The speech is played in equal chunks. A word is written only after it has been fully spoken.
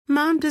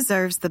Mom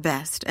deserves the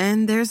best,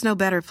 and there's no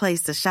better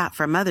place to shop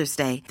for Mother's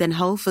Day than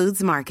Whole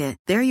Foods Market.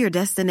 They're your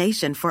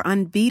destination for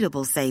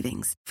unbeatable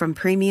savings, from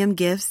premium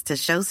gifts to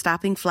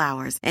show-stopping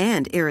flowers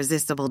and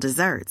irresistible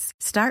desserts.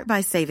 Start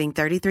by saving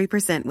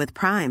 33% with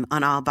Prime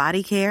on all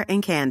body care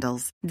and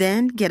candles.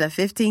 Then get a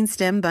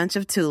 15-stem bunch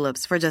of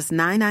tulips for just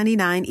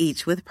 $9.99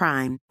 each with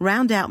Prime.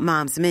 Round out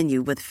Mom's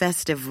menu with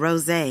festive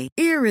rosé,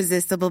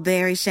 irresistible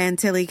berry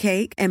chantilly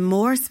cake, and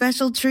more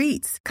special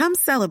treats. Come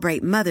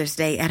celebrate Mother's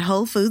Day at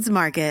Whole Foods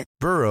Market.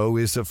 Burrow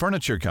is a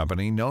furniture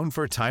company known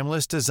for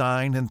timeless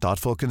design and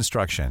thoughtful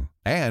construction,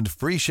 and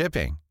free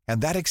shipping,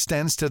 and that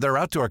extends to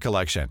their outdoor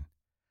collection.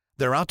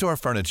 Their outdoor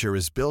furniture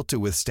is built to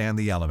withstand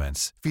the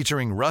elements,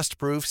 featuring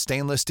rust-proof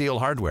stainless steel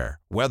hardware,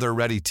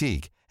 weather-ready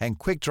teak,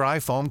 and quick-dry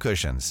foam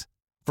cushions.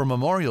 For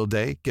Memorial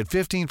Day, get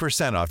 15%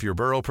 off your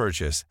Burrow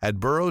purchase at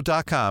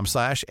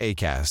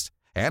burrow.com/acast,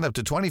 and up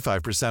to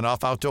 25%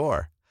 off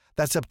outdoor.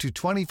 That's up to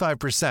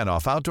 25%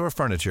 off outdoor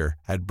furniture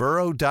at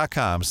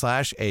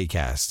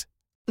burrow.com/acast.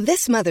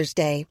 This Mother's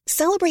Day,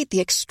 celebrate the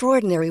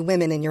extraordinary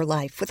women in your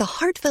life with a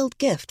heartfelt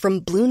gift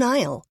from Blue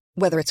Nile.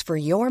 Whether it's for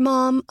your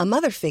mom, a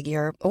mother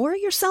figure, or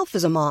yourself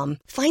as a mom,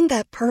 find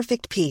that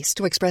perfect piece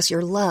to express your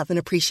love and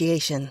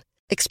appreciation.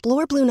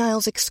 Explore Blue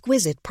Nile's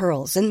exquisite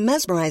pearls and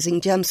mesmerizing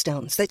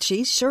gemstones that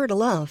she's sure to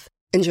love.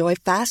 Enjoy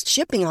fast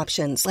shipping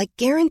options like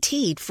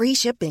guaranteed free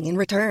shipping and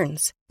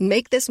returns.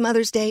 Make this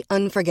Mother's Day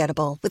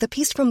unforgettable with a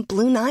piece from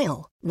Blue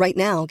Nile. Right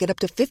now, get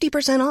up to 50%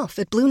 off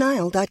at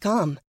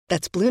BlueNile.com.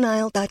 That's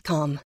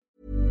BlueNile.com.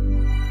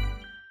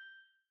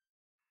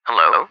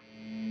 Hello?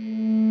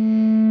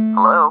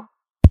 Hello?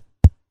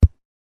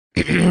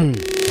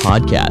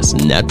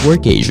 Podcast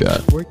Network Asia.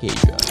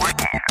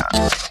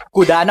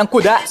 Kuda ng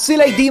kuda,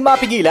 sila'y di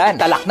mapigilan.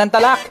 Talak ng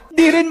talak,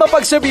 di rin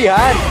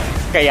mapagsabihan.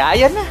 Kaya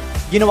yan na,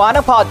 ginawa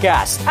ng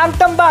podcast, ang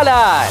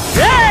Tambalan.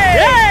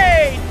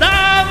 Hey!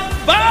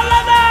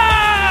 Tambalan na!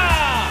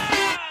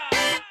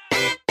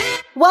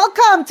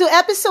 Welcome to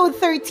episode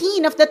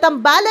 13 of the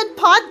Tambalan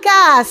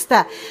Podcast.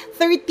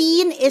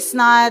 13 is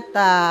not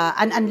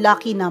an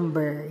unlucky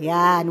number.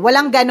 Yan.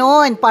 Walang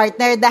ganon,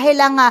 partner. Dahil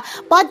ang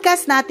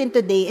podcast natin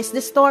today is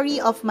the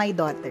story of my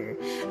daughter.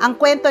 Ang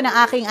kwento ng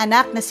aking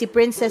anak na si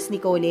Princess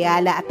Nicole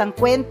Hyala at ang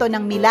kwento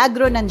ng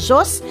milagro ng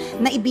Diyos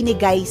na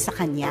ibinigay sa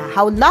kanya.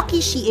 How lucky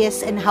she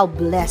is and how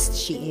blessed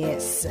she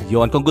is.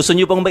 Yun, kung gusto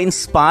nyo pang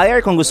ma-inspire,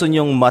 kung gusto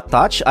nyo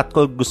ma-touch, at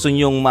kung gusto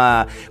nyo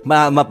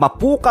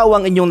mapukaw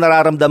ang inyong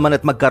nararamdaman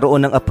at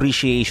magkaroon ng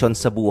appreciation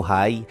sa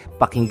buhay,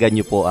 pakinggan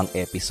nyo po ang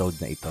episode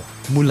na ito.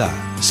 Mula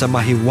sa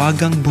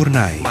Mahiwagang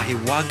Burnay,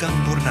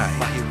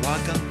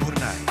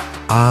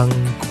 ang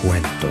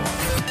kwento.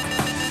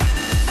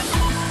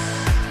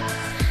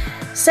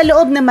 Sa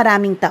loob ng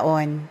maraming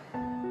taon,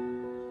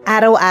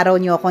 araw-araw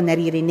niyo ako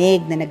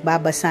naririnig na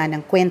nagbabasa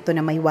ng kwento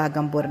na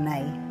Mahiwagang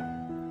Burnay.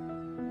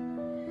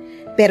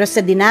 Pero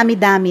sa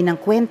dinami-dami ng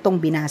kwentong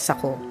binasa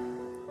ko,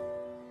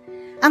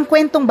 ang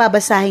kwentong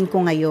babasahin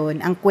ko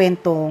ngayon, ang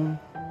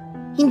kwentong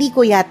hindi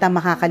ko yata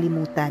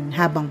makakalimutan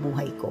habang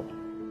buhay ko.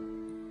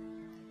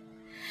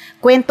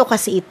 Kwento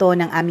kasi ito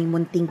ng aming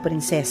munting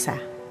prinsesa.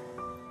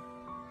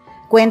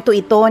 Kwento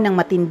ito ng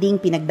matinding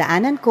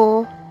pinagdaanan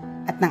ko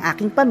at ng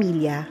aking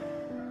pamilya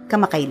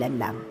kamakailan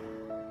lang.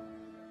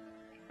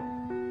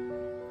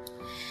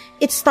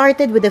 It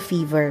started with a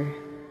fever.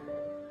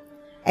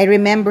 I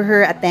remember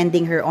her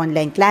attending her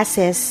online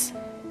classes,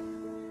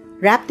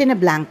 wrapped in a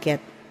blanket,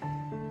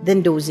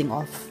 then dozing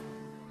off.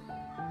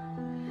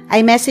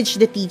 I messaged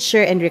the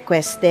teacher and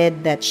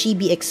requested that she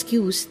be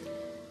excused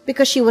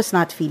because she was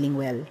not feeling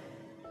well.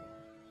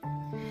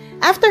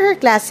 After her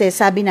classes,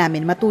 sabi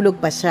namin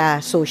matulog pa siya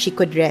so she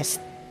could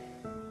rest.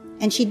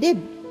 And she did.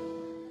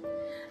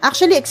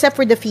 Actually, except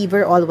for the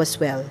fever, all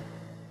was well.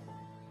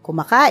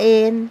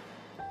 Kumakain,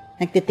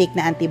 nagtitake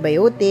na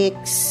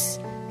antibiotics,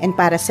 and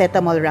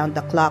paracetamol round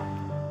the clock.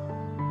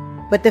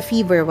 But the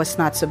fever was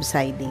not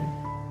subsiding.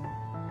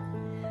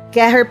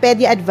 Kaya her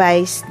pedia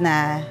advised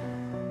na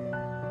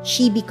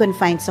she be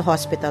confined sa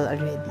hospital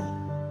already.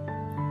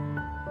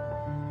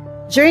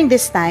 During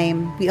this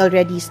time, we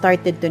already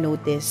started to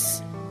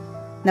notice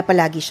na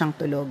palagi siyang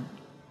tulog.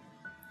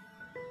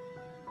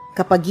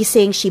 Kapag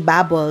gising, she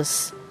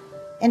babbles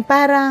and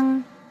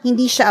parang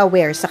hindi siya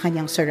aware sa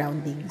kanyang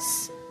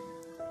surroundings.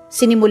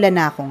 Sinimula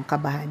na akong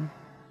kabahan.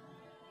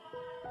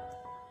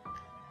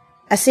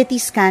 A CT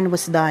scan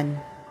was done.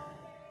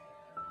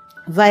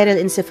 Viral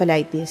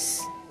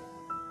encephalitis.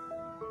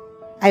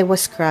 I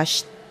was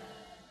crushed.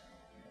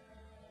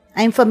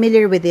 I'm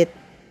familiar with it.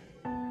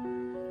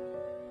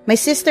 My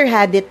sister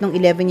had it nung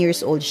 11 years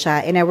old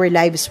siya and our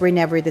lives were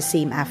never the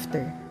same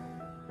after.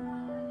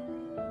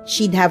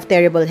 She'd have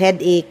terrible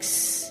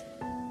headaches,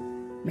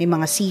 may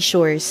mga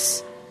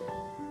seizures,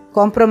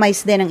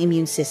 compromised din ang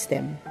immune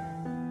system.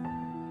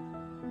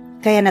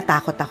 Kaya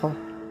natakot ako.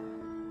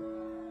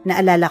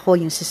 Naalala ko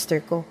yung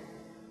sister ko.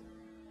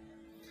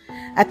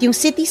 At yung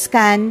CT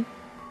scan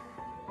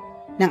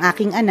ng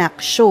aking anak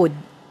showed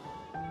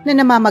na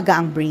namamaga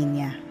ang brain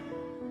niya.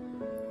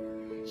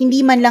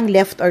 Hindi man lang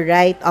left or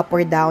right, up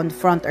or down,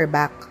 front or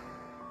back.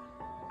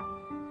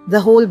 The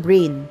whole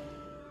brain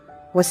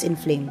was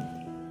inflamed.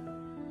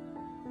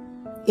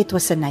 It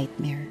was a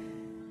nightmare.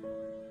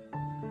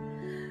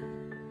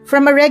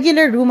 From a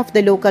regular room of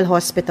the local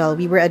hospital,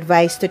 we were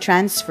advised to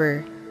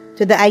transfer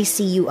to the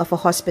ICU of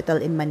a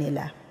hospital in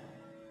Manila.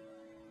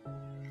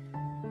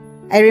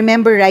 I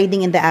remember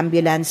riding in the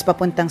ambulance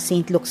papuntang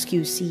St. Luke's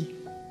QC.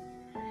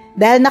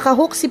 Dahil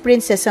nakahook si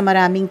Princess sa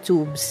maraming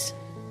tubes,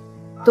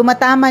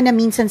 tumatama na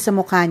minsan sa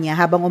mukha niya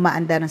habang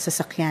umaandar ang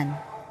sasakyan.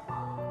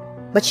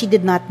 But she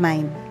did not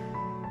mind.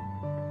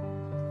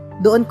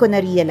 Doon ko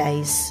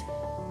na-realize,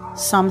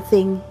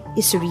 something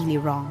is really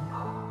wrong.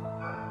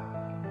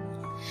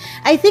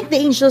 I think the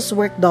angels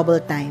work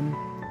double time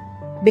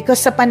because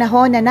sa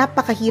panahon na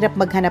napakahirap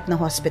maghanap ng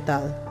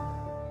hospital,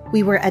 we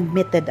were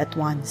admitted at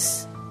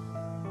once.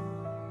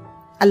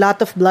 A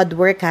lot of blood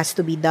work has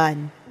to be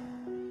done.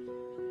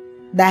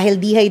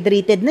 Dahil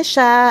dehydrated na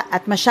siya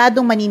at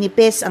masyadong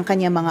maninipis ang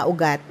kanyang mga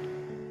ugat,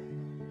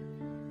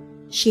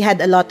 she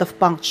had a lot of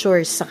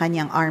punctures sa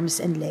kanyang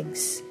arms and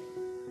legs.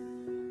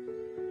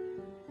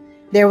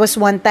 There was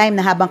one time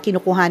na habang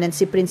kinukuhanan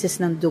si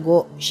Princess ng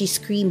dugo, she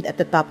screamed at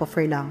the top of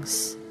her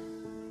lungs.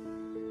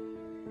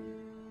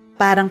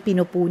 Parang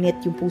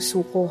pinupunit yung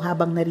puso ko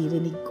habang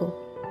naririnig ko.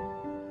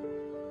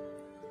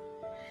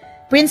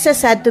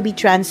 Princess had to be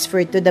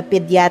transferred to the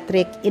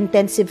Pediatric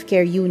Intensive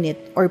Care Unit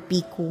or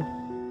PICU.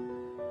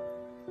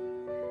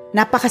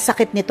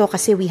 Napakasakit nito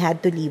kasi we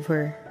had to leave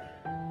her.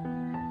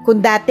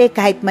 Kung dati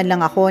kahit man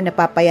lang ako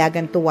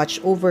napapayagan to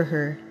watch over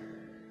her,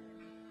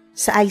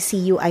 sa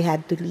ICU I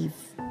had to leave.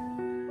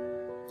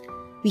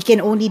 We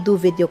can only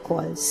do video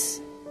calls.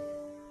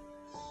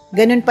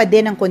 Ganun pa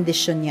din ang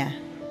kondisyon niya.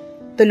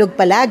 Tulog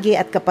palagi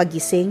at kapag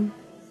gising,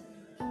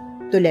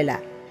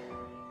 tulala.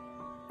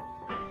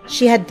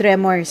 She had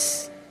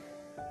tremors.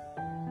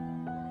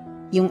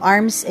 Yung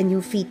arms and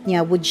yung feet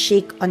niya would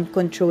shake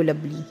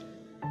uncontrollably.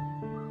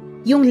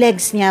 Yung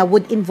legs niya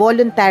would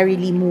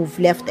involuntarily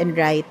move left and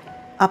right,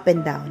 up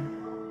and down.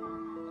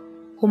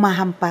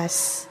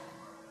 Humahampas.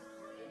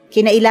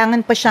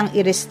 Kinailangan pa siyang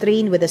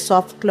i-restrain with a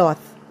soft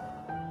cloth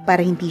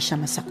para hindi siya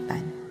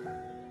masaktan.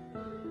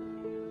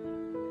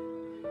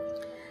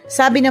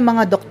 Sabi ng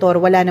mga doktor,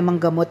 wala namang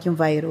gamot yung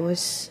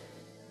virus.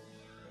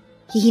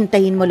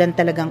 Hihintayin mo lang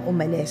talagang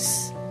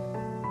umalis.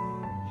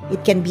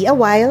 It can be a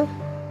while,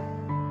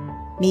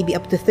 maybe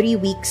up to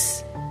 3 weeks,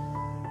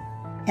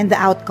 and the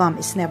outcome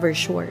is never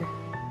sure.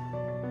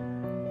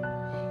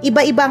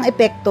 Iba-iba ang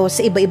epekto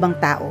sa iba-ibang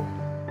tao.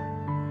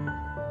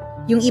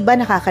 Yung iba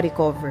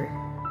nakaka-recover.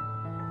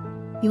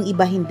 Yung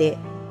iba hindi.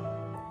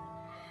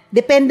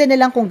 Depende na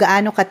lang kung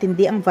gaano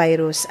katindi ang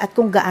virus at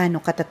kung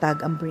gaano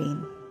katatag ang brain.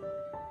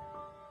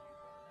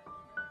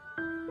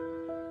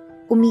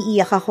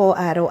 Umiiyak ako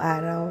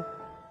araw-araw.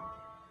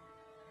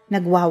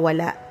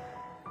 Nagwawala.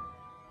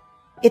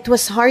 It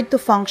was hard to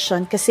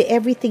function kasi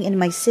everything in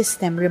my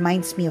system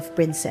reminds me of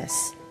Princess.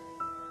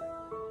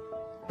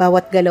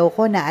 Bawat galaw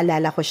ko,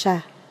 naalala ko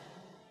siya.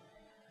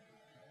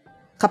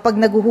 Kapag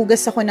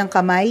naguhugas ako ng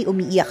kamay,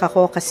 umiiyak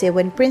ako kasi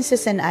when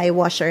Princess and I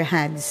wash our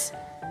hands,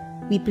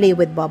 we play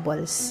with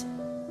bubbles.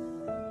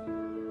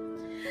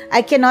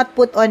 I cannot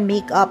put on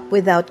makeup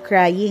without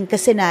crying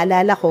kasi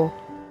naalala ko,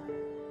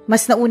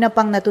 mas nauna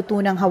pang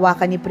natutunang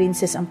hawakan ni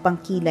Princess ang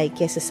pangkilay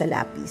kesa sa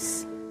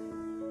lapis.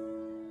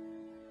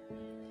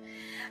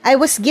 I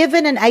was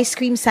given an ice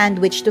cream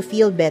sandwich to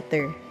feel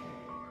better,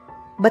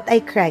 but I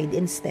cried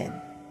instead.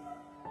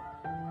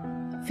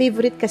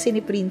 Favorite kasi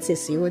ni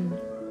Princess yun.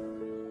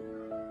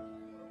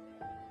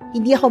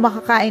 Hindi ako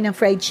makakain ng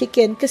fried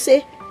chicken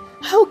kasi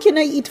how can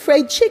I eat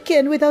fried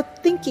chicken without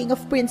thinking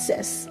of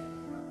Princess?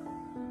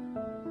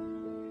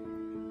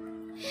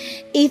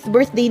 8th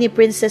birthday ni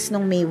Princess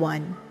nung May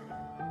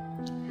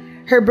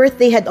 1. Her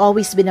birthday had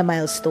always been a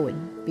milestone,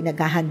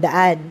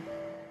 pinaghahandaan.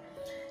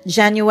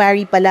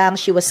 January pa lang,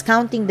 she was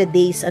counting the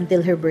days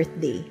until her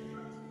birthday.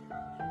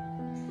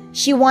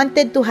 She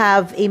wanted to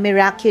have a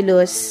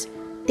miraculous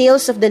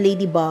Tales of the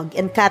Ladybug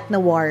and Cat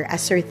Noir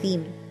as her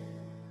theme.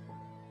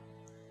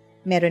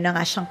 Meron na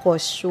nga siyang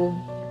costume.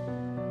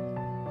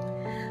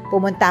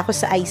 Pumunta ako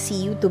sa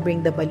ICU to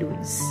bring the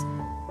balloons.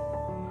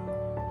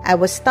 I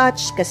was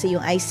touched kasi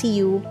yung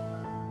ICU,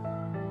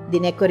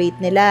 dinecorate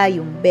nila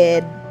yung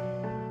bed.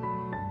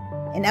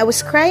 And I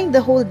was crying the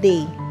whole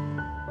day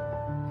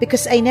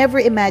because I never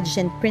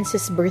imagined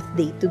Princess'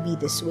 birthday to be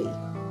this way.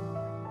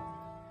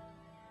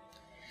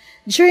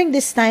 During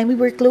this time, we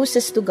were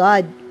closest to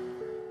God.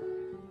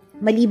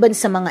 Maliban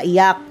sa mga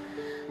iyak,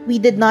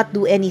 we did not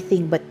do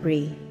anything but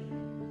pray.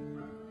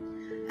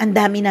 Ang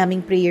dami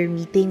naming prayer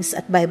meetings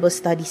at Bible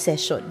study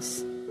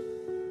sessions.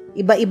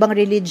 Iba-ibang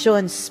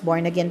religions,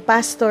 born-again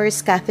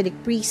pastors, Catholic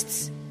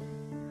priests.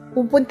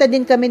 Pupunta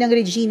din kami ng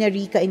Regina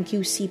Rica in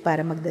QC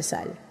para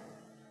magdasal.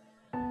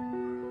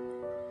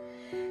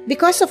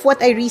 Because of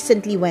what I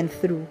recently went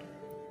through,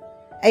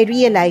 I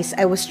realized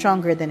I was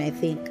stronger than I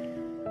think.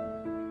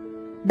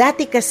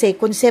 Dati kasi,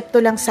 konsepto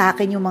lang sa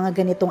akin yung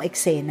mga ganitong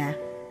eksena.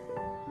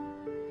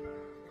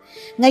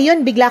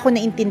 Ngayon, bigla ko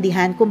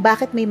naintindihan kung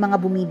bakit may mga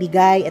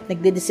bumibigay at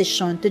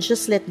nagdedesisyon to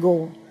just let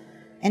go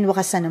and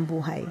wakasan ng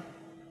buhay.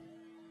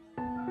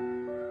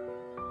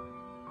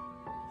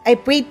 I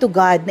prayed to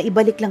God na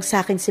ibalik lang sa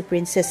akin si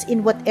Princess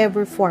in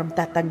whatever form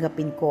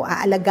tatanggapin ko.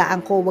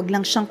 Aalagaan ko, wag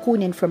lang siyang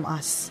kunin from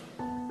us.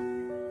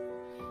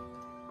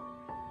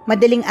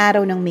 Madaling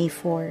araw ng May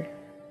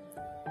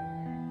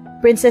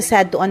 4. Princess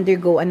had to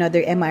undergo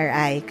another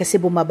MRI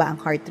kasi bumaba ang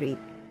heart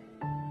rate.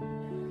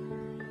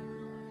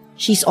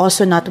 She's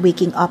also not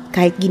waking up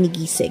kahit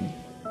ginigising.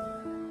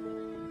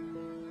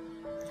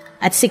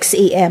 At 6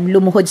 a.m.,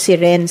 lumuhod si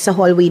Ren sa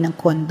hallway ng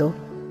kondo,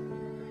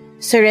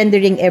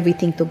 surrendering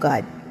everything to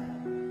God.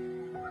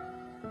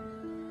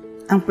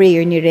 Ang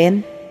prayer ni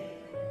Ren,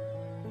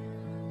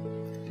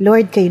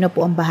 Lord, kayo na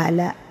po ang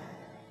bahala.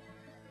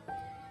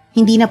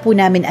 Hindi na po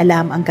namin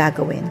alam ang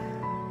gagawin.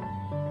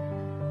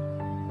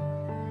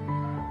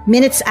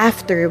 Minutes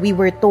after, we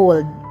were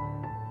told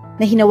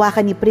na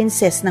hinawakan ni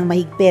Princess ng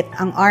mahigpit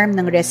ang arm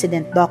ng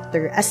resident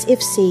doctor as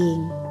if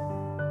saying,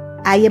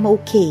 I am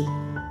okay.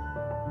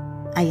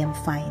 I am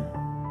fine.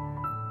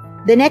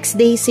 The next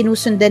day,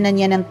 sinusundan na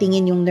niya ng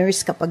tingin yung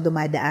nurse kapag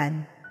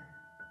dumadaan.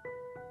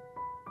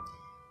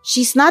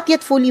 She's not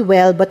yet fully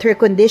well but her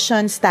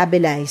condition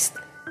stabilized,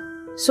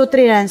 so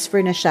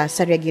transfer na siya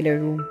sa regular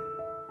room.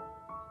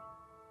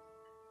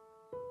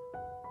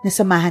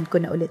 Nasamahan ko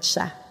na ulit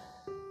siya.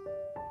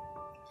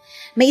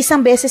 May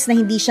isang beses na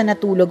hindi siya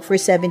natulog for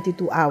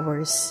 72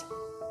 hours.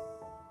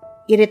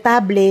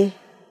 Irritable,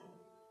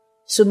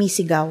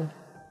 sumisigaw,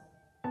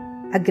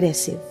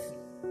 aggressive.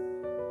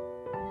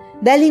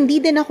 Dahil hindi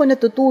din ako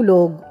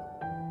natutulog,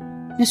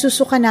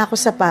 nasusuka na ako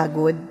sa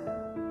pagod.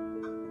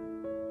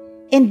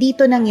 And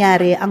dito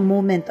nangyari ang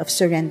moment of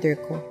surrender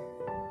ko.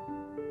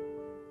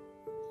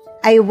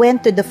 I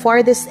went to the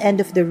farthest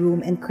end of the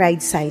room and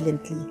cried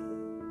silently.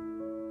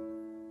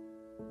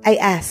 I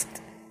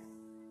asked,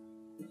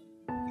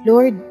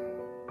 Lord,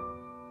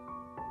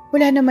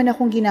 wala naman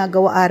akong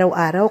ginagawa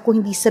araw-araw kung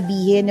hindi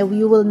sabihin na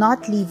you will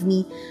not leave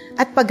me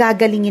at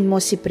pagagalingin mo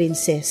si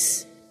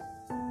Princess.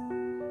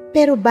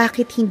 Pero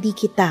bakit hindi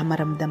kita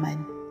maramdaman?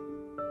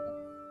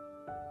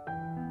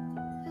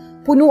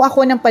 Puno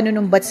ako ng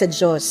panunumbat sa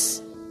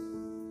Diyos.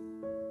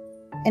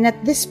 And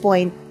at this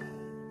point,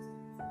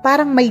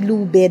 parang may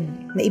lubid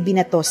na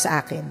ibinato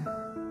sa akin.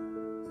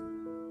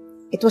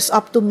 It was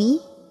up to me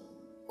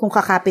kung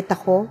kakapit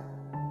ako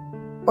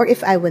or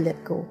if I will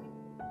let go.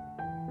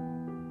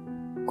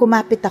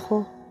 Kumapit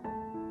ako.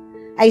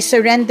 I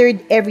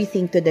surrendered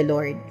everything to the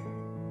Lord.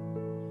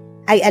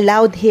 I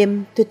allowed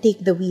Him to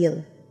take the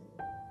wheel.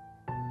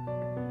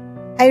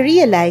 I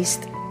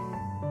realized,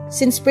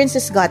 since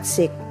Princess got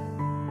sick,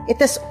 it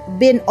has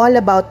been all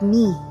about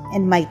me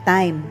and my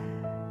time.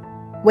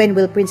 When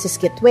will Princess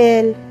get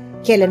well?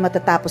 Kailan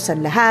matatapos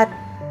ang lahat?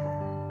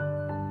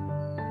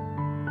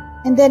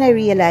 And then I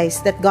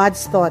realized that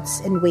God's thoughts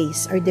and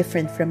ways are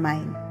different from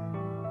mine.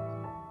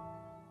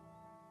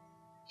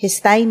 His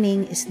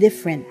timing is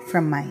different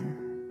from mine.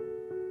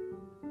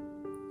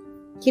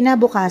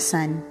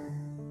 Kinabukasan,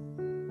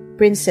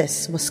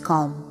 Princess was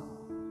calm.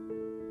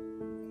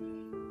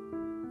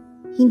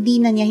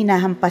 Hindi na niya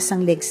hinahampas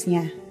ang legs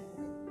niya.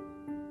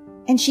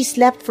 And she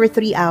slept for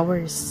 3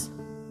 hours.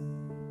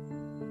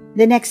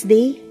 The next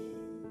day,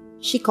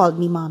 she called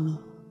me Mommy.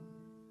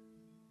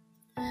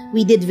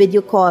 We did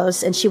video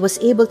calls and she was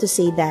able to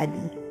say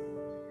Daddy.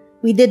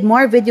 We did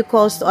more video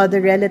calls to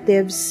other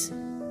relatives.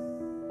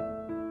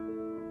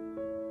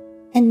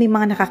 And may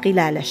mga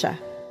nakakilala siya.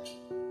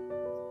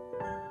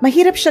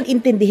 Mahirap siyang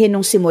intindihin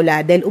nung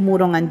simula dahil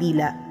umurong ang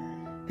dila.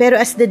 Pero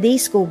as the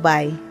days go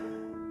by,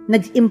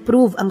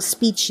 nag-improve ang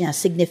speech niya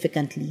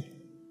significantly.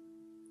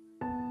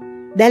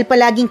 Dahil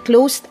palaging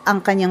closed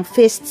ang kanyang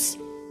fists,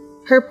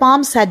 her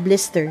palms had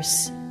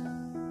blisters.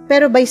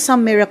 Pero by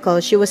some miracle,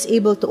 she was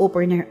able to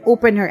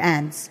open her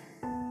hands.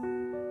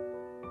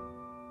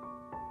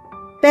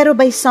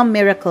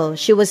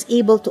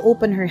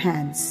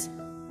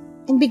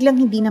 And biglang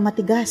hindi na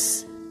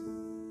matigas.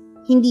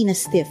 Hindi na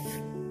stiff.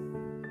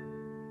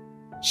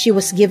 She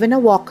was given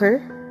a walker,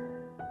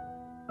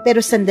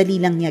 pero sandali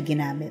lang niya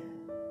ginamit.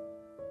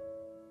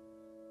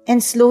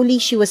 And slowly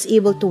she was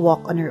able to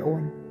walk on her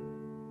own.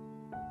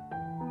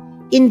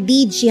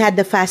 Indeed, she had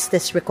the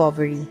fastest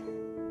recovery.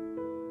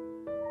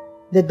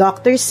 The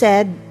doctor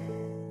said,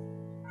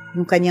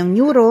 yung kanyang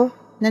neuro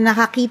na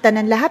nakakita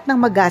ng lahat ng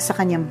maga sa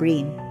kanyang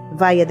brain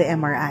via the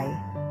MRI.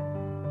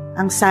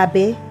 Ang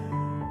sabi,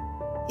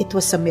 it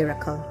was a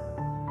miracle.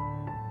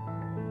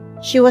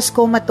 She was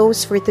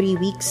comatose for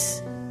 3 weeks.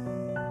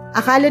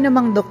 Akala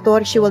namang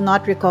doktor she will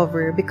not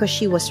recover because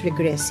she was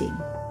regressing.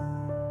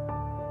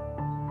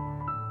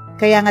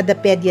 Kaya nga the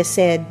pedia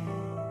said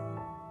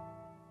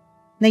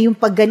na yung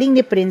paggaling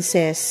ni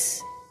Princess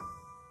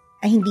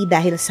ay hindi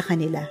dahil sa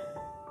kanila.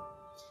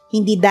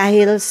 Hindi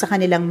dahil sa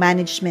kanilang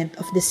management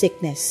of the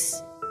sickness.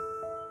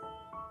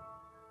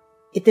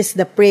 It is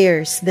the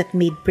prayers that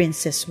made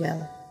Princess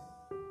well.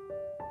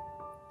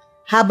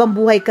 Habang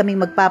buhay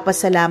kaming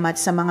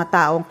magpapasalamat sa mga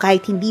taong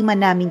kahit hindi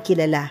man namin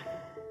kilala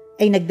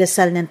ay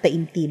nagdasal ng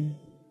taimtim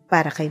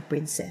para kay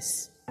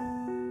Princess.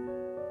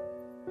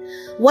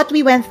 What we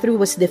went through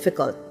was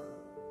difficult.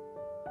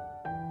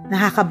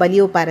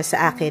 Nakakabaliw para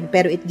sa akin,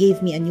 pero it gave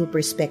me a new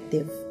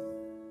perspective.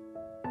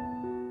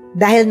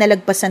 Dahil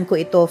nalagpasan ko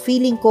ito,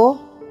 feeling ko,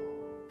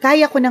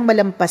 kaya ko nang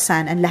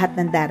malampasan ang lahat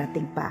ng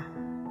darating pa.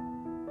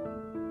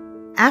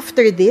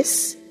 After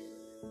this,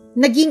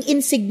 naging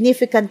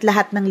insignificant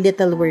lahat ng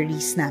little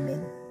worries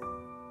namin.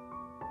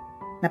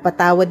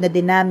 Napatawad na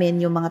din namin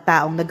yung mga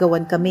taong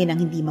nagawan kami ng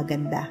hindi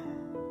maganda.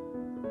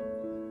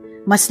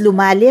 Mas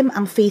lumalim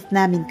ang faith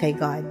namin kay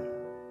God.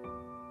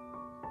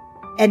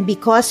 And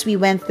because we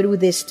went through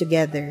this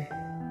together,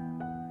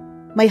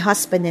 my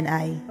husband and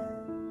I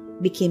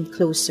became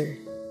closer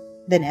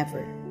than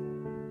ever.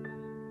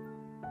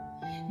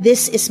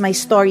 This is my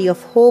story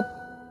of hope,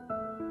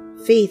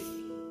 faith,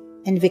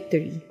 and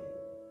victory.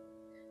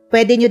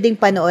 Pwede nyo ding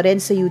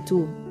panoorin sa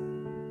YouTube.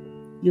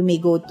 You may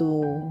go to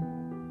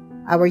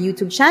our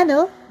YouTube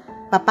channel,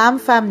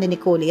 Papamfam ni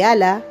Nicole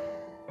Hyala,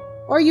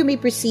 or you may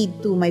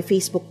proceed to my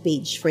Facebook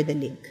page for the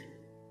link.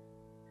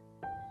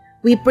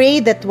 We pray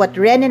that what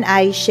Ren and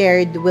I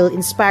shared will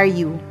inspire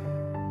you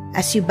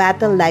as you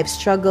battle life's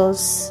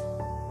struggles,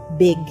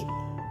 big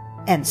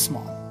and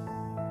small.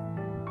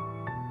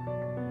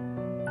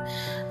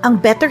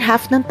 Ang better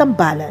half ng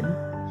tambalan,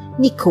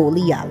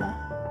 Nicole Hyala.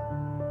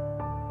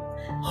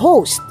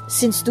 Host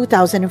since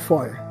 2004.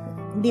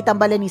 Hindi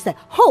tambalanista.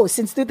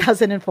 Host since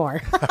 2004.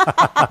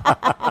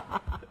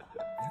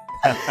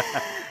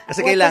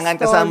 Kasi kailangan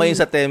kasama yun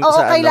sa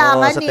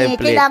kailangan sa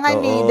template. Kailangan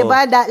diba?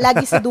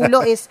 Lagi sa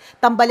dulo is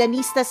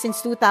tambalanista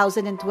since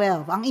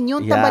 2012. Ang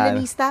inyong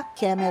tambalanista,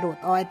 Kemerut.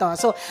 Ito.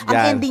 So,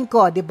 ang ending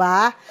ko,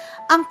 diba?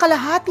 Ang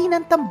kalahati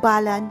ng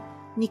tambalan,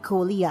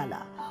 Nicole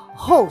Hyala.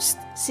 Host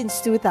since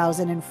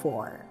 2004.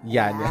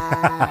 Yan.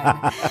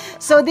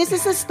 So this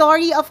is a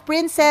story of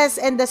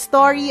Princess and the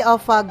story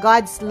of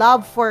God's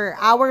love for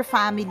our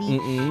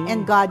family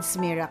and God's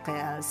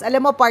miracles.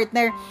 Alam mo,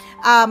 partner,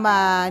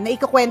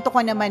 naikukwento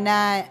ko naman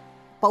na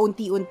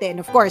paunti-unti.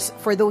 And of course,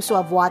 for those who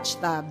have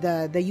watched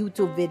the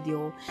YouTube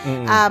video,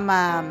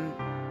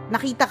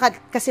 nakita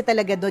kasi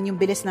talaga doon yung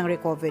bilis ng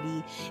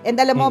recovery. And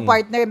alam mo,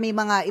 partner, may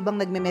mga ibang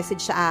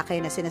nagme-message sa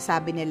akin na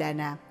sinasabi nila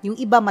na yung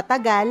iba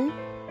matagal,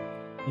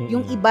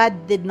 yung iba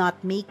did not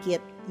make it.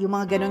 Yung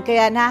mga ganun.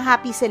 Kaya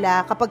na-happy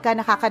sila kapag ka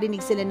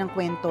nakakarinig sila ng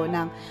kwento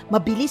ng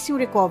mabilis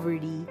yung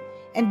recovery.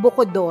 And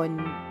bukod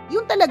doon,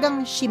 yung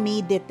talagang she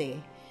made it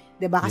eh.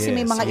 'Di ba? Kasi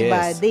may mga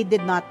iba, they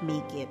did not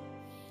make it.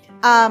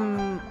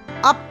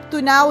 Up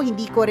to now,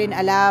 hindi ko rin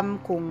alam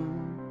kung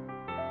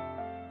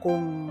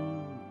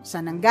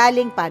saan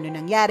nanggaling, paano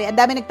nangyari. Ang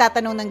dami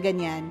nagtatanong ng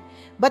ganyan.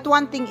 But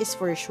one thing is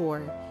for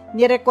sure,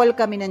 nirecall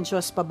kami ng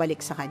Diyos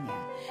pabalik sa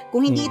Kanya.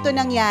 Kung hindi ito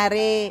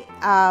nangyari,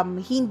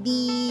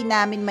 hindi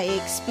namin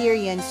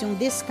ma-experience yung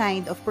this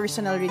kind of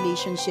personal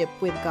relationship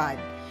with God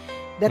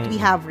that we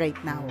have right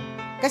now.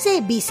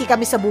 Kasi busy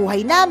kami sa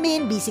buhay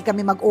namin, busy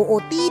kami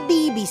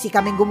mag-OOTD, busy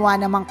kami gumawa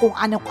naman kung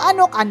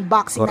ano-ano,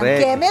 unboxing ng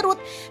Kemerut,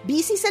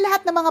 busy sa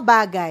lahat ng mga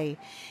bagay.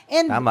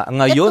 And tama.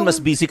 Ngayon,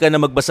 mas busy ka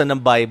na magbasa ng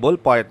Bible,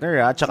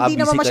 partner, ha? Tsaka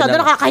hindi busy naman masyado ka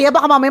na... nakakaya.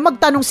 Baka mamaya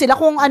magtanong sila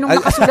kung anong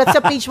nakasulat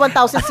sa page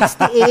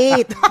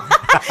 1068.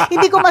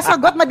 Hindi ko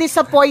masagot,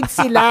 ma-disappoint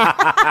sila.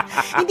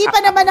 Hindi pa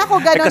naman ako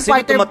ganun, kasi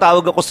partner. Kasi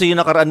tumatawag ako sa iyo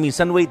nakaraan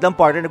minsan, wait lang,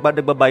 partner,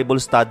 nagba-Bible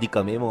study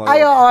kami.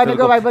 Ay, oo,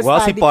 nagba-Bible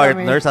study si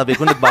partner, kami. Sabi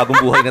ko,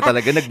 nagbagong buhay na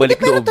talaga, nagbalik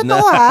loob na.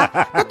 Totoo ha,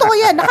 totoo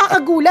yan,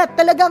 nakakagulat.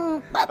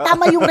 Talagang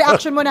tama yung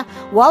reaction mo na,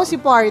 wow,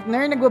 si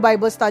partner,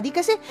 nagba-Bible study.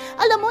 Kasi,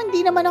 alam mo,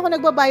 hindi naman ako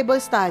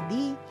nagba-Bible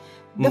study.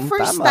 The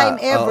first time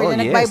ever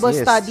na nag-Bible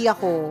study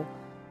ako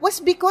was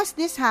because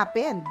this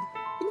happened.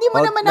 Hindi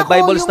mo naman ako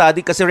Bible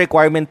study kasi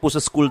requirement po sa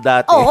school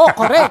dati. Oo,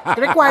 correct.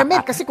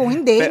 Requirement. Kasi kung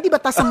hindi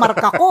ba tas sa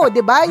marka ko,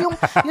 di ba? Yung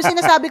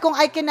sinasabi kong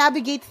I can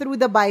navigate through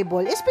the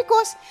Bible is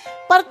because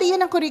parte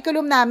yan ng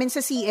curriculum namin sa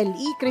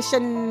CLE,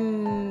 Christian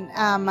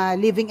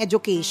Living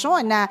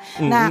Education, na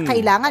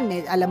kailangan,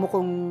 alam mo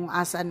kung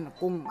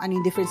ano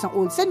yung difference ng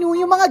old sa new,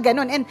 yung mga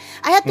ganun. And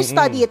I had to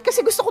study it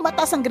kasi gusto ko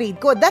mataas ang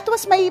grade ko. That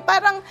was my,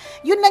 parang,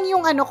 yun lang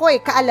yung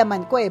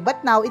kaalaman ko eh.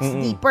 But now, it's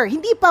deeper.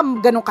 Hindi pa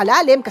ganun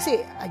kalalim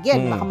kasi,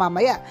 again, baka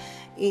mamaya,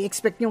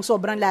 i-expect yung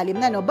sobrang lalim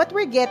na, no? But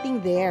we're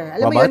getting there.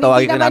 Alam mo yun,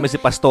 tawagin ka namin si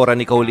Pastora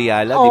Nicole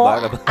Hyala, di ba?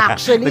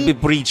 Actually.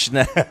 Nagbe-preach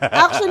na.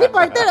 Actually,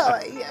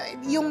 partner,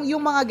 yung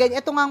mga ganyan,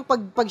 ito nga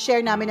pag-share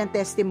namin ng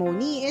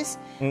testimony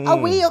is a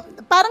way of,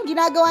 parang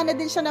ginagawa na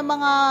din siya ng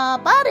mga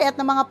pare at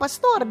ng mga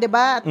pastor, di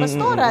ba? At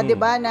pastora, di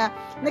ba? Na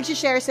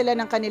nag-share sila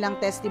ng kanilang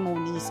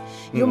testimonies.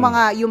 Yung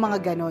mga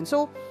ganon.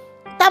 So,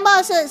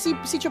 tama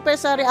si Chuper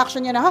sa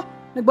reaction niya na,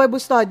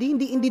 nag-Bible study,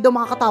 hindi daw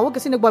makakatawag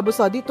kasi nag-Bible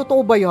study. Totoo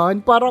ba yan?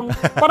 Parang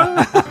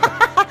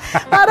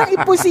parang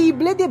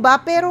imposible, 'di ba?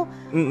 Pero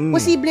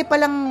posible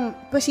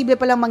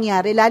pa lang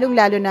mangyari,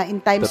 lalong-lalo na in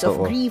times of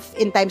grief,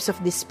 in times of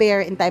despair,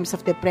 in times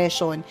of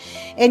depression.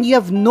 And you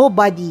have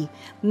nobody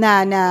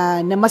na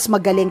mas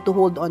magaling to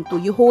hold on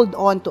to. You hold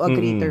on to a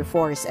greater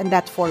force, and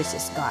that force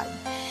is God.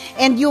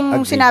 And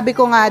yung sinabi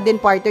ko nga din,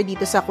 partner,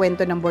 dito sa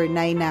kwento number 9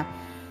 na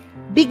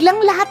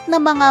biglang lahat ng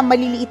mga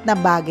maliliit na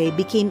bagay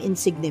became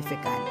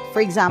insignificant. For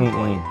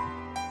example,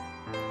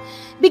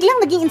 biglang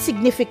naging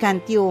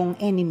insignificant yung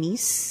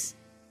enemies.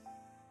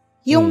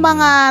 Yung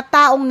mga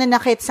taong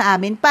nanakit sa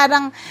amin,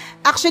 parang,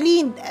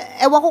 actually,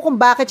 ewan ko kung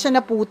bakit siya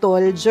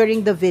naputol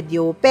during the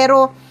video,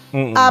 pero,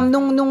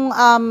 nung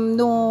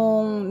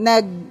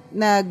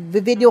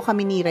nag-video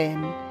kami ni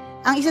Ren,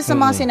 ang isa sa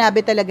mga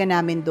sinabi talaga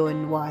namin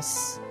doon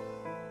was,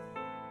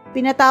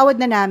 pinatawad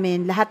na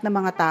namin lahat ng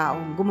mga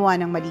taong gumawa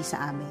ng mali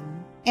sa amin.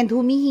 And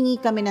humihingi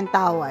kami ng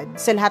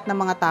tawad sa lahat ng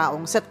mga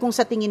taong kung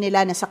sa tingin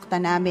nila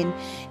nasaktan namin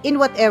in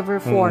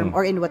whatever form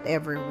or in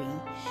whatever way.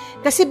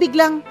 Kasi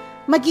biglang,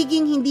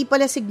 magiging hindi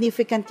pala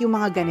significant yung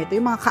mga ganito,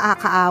 yung mga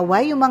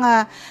kaakaaway, yung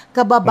mga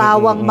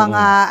kababawang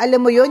mga,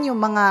 alam mo yun, yung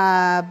mga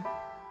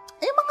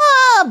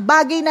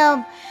bagay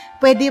na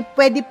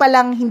pwede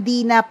palang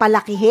hindi na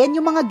palakihin,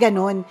 yung mga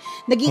ganon,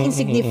 naging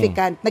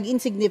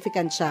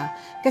insignificant siya.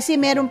 Kasi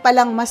meron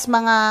palang mas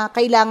mga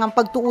kailangang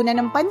pagtuunan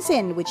ng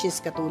pansin, which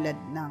is katulad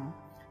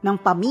ng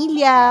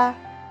pamilya,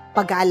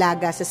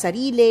 pag-aalaga sa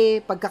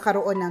sarili,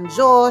 pagkakaroon ng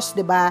Diyos,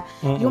 'di ba?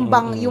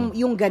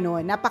 Yung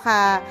gano'n,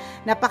 napaka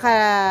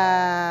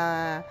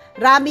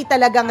rami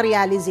talagang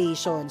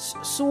realizations,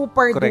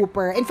 super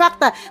duper. In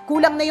fact,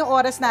 kulang na yung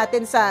oras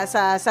natin sa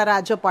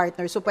radyo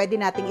partner, so pwede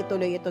nating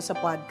ituloy ito sa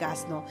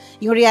podcast, no.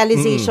 Yung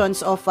realizations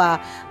of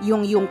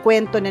yung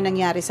kwento na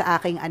nangyari sa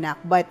aking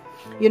anak. But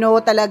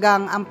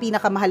talagang ang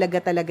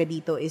pinakamahalaga talaga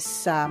dito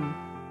is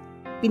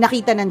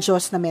pinakita ng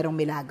Diyos na merong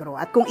milagro.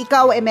 At kung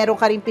ikaw meron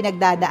ka rin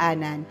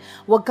pinagdadaanan,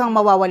 huwag kang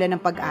mawawala ng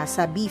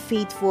pag-asa. Be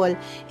faithful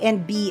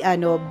and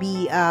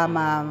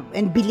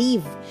and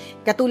believe.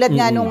 Katulad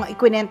nga nung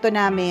ikwento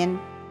namin,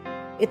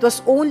 it was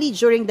only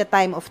during the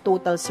time of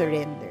total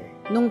surrender.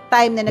 Nung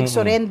time na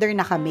nag-surrender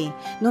na kami,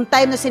 nung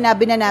time na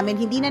sinabi na namin,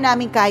 hindi na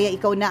namin kaya,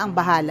 ikaw na ang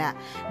bahala,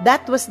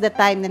 that was the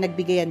time na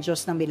nagbigay ang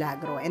Diyos ng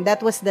milagro. And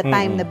that was the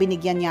time na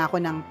binigyan niya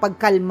ako ng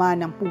pagkalma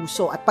ng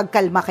puso at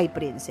pagkalma kay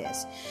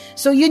Princess.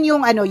 So yun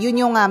yung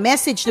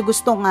message na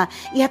gustong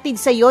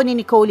ihatid sa iyo ni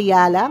Nicole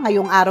Hyala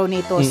ngayong araw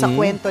nito sa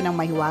kwento ng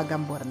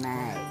Mahiwagang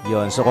Burnay.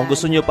 Yun. So kung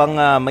gusto niyo pang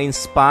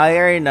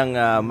ma-inspire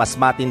ng mas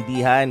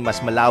matindihan, mas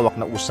malawak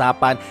na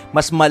usapan,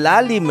 mas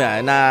malalim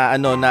na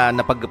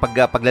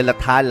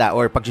paglalathala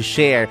or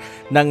pag-share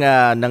ng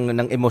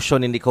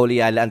emosyon ni Nicole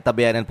Hyala,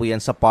 antabayanan po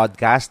yan sa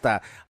podcast.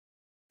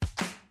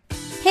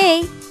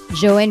 Hey,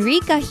 Joe and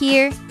Rika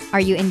here.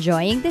 Are you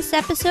enjoying this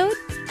episode?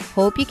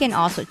 Hope you can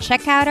also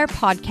check out our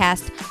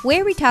podcast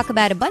where we talk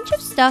about a bunch of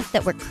stuff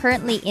that we're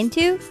currently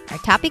into, our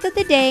topic of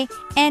the day,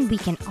 and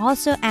we can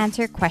also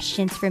answer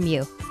questions from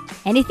you.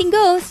 Anything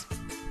goes.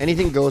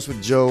 Anything Goes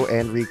with Joe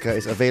and Rika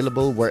is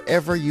available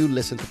wherever you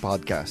listen to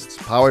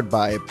podcasts, powered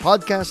by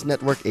Podcast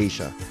Network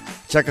Asia.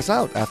 Check us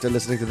out after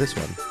listening to this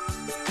one.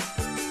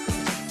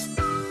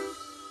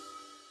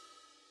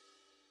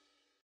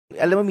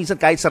 Alam mo, minsan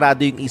kahit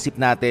sarado yung isip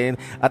natin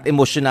at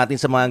emosyon natin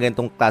sa mga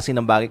ganitong klase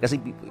ng bagay, kasi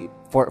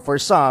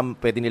for some,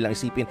 pwede nilang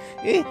isipin,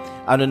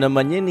 ano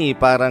naman yan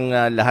parang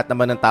lahat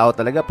naman ng tao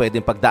talaga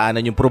pwedeng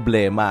pagdaanan yung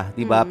problema,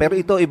 di ba? Pero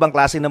ito, ibang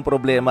klase ng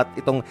problema at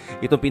itong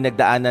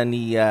pinagdaanan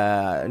ni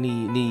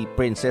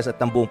Princess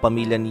at ng buong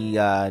pamilya ni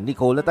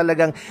Nicole na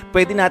talagang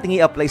pwede nating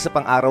i-apply sa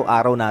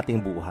pang-araw-araw nating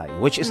buhay,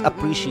 which is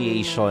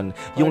appreciation.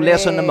 Yung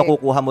lesson na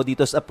makukuha mo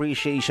dito is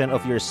appreciation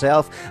of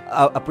yourself,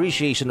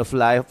 appreciation of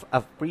life,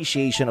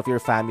 appreciation of your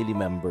family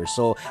members.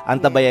 So,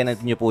 antabayan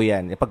natin nyo po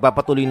yan.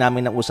 Pagpapatuloy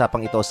namin ang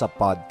usapang ito sa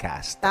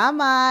podcast.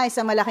 Tama,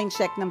 isang malaking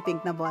check ng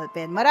pink na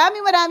ballpen.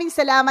 Maraming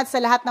salamat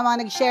sa lahat ng mga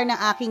nag-share ng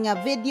aking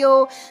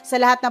video, sa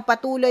lahat ng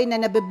patuloy na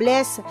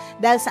nabibless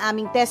dahil sa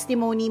aming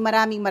testimony.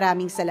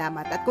 Maraming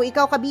salamat. At kung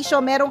ikaw,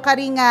 Kabisyo, meron ka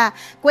ring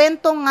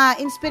kwentong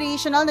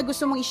inspirational na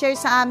gusto mong i-share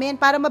sa amin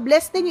para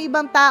mabless din yung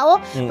ibang tao,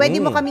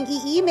 pwede mo kaming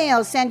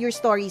i-email. Send your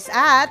stories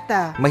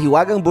at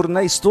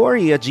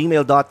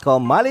mahiwagangburnaystory@gmail.com.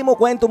 Malay mo,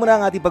 kwento mo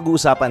na ang ating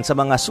pag-uusapan sa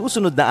mga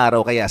susunod na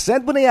araw. Kaya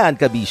send mo na yan,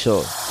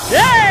 Kabisyo.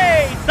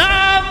 Yay!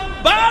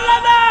 Tambala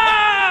na!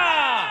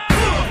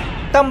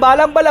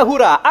 Tambalang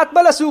Balahura at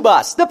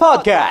Balasubas, the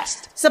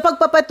podcast. Sa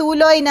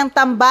pagpapatuloy ng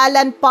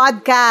Tambalan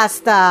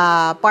Podcast,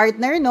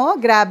 partner, no?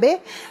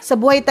 Grabe. Sa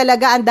buhay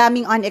talaga, ang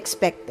daming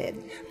unexpected.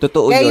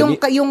 Totoo yun.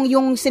 Kaya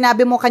yung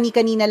sinabi mo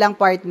kanina lang,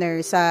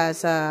 partner, sa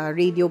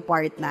radio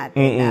part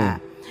natin,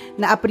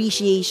 na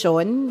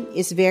appreciation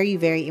is very,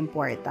 very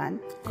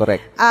important.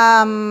 Correct.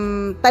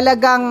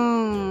 Talagang,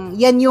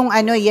 yan yung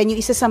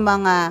isa sa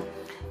mga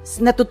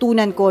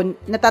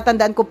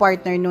natatandaan ko,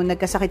 partner, nung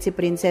nagkasakit si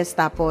Princess,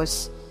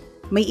 tapos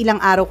may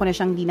ilang araw ko na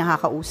siyang hindi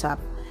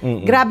nakakausap.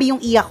 Grabe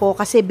yung iyak ko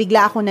kasi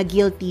bigla ako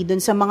na-guilty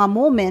dun sa mga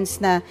moments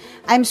na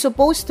I'm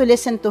supposed to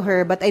listen to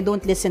her but I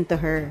don't listen to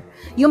her.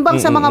 Yung bang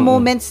sa mga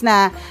moments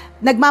na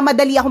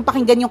nagmamadali akong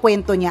pakinggan yung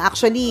kwento niya.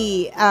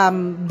 Actually,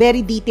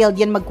 very detailed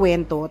yan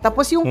magkwento.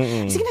 Tapos yung,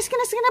 sige na,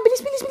 bilis.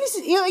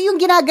 Yung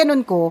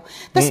ginaganon ko.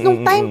 Tapos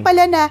nung time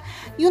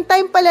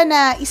pala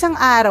na isang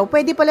araw,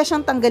 pwede pala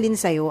siyang tanggalin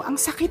sa'yo. Ang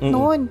sakit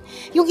nun.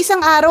 Yung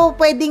isang araw,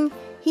 pwedeng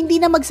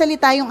hindi na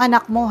magsalita yung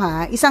anak mo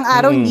ha. Isang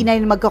araw hindi na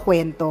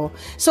magkakwento.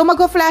 So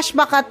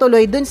magko-flashback ka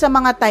tuloy dun sa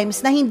mga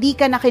times na hindi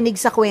ka nakinig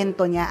sa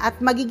kwento niya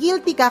at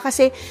magigilty ka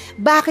kasi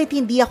bakit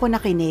hindi ako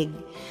nakinig.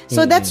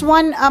 So that's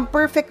one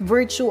perfect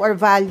virtue or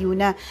value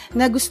na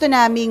gusto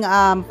naming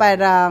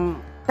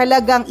parang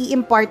talagang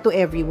i-impart to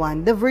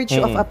everyone. The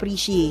virtue of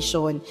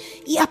appreciation.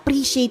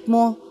 I-appreciate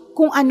mo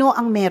kung ano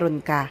ang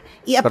meron ka.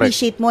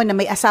 I-appreciate mo na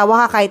may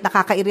asawa ka kahit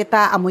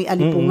nakakairita, amoy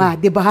alipunga,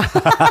 di ba?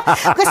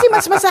 Kasi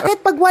mas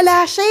masakit pag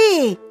wala siya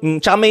eh.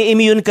 Tsaka may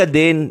immune ka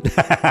din.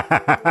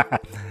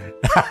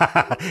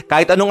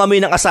 Kahit anong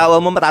amoy ng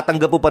asawa mo,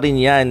 matatanggap mo pa rin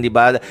yan, di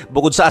ba?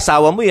 Bukod sa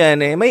asawa mo yan,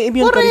 may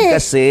immune ka rin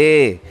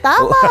kasi.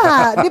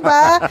 Tama, di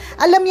ba?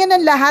 Alam yan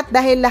ng lahat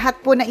dahil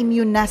lahat po na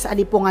immune na sa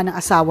alipunga ng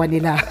asawa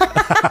nila.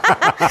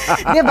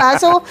 Di ba?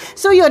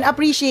 So yun,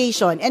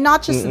 appreciation. And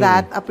not just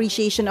that,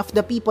 appreciation of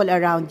the people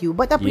around you,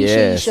 but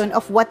appreciation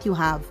of what you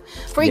have.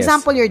 For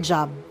example, your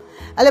job.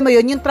 Alam mo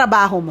yun, yung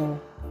trabaho mo.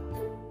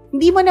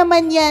 Hindi mo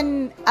naman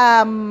yan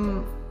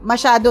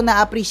masyado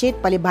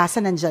na-appreciate, palibhasa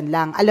nandyan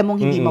lang. Alam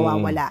mong hindi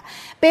mawawala.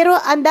 Pero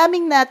ang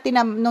daming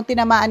nung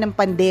tinamaan ng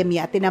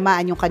pandemya at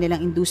tinamaan yung kanilang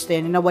industriya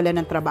na nawala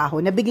ng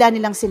trabaho, na bigla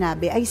nilang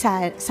sinabi, ay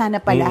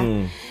sana pala,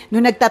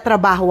 nung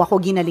nagtatrabaho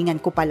ako, ginalingan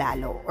ko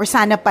palalo. Or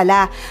sana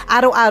pala,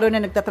 araw-araw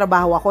na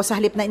nagtatrabaho ako,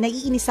 sa halip na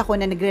naiinis ako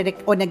na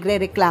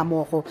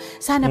nagre-reklamo ako,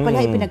 sana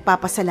pala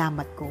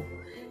ipinagpapasalamat ko.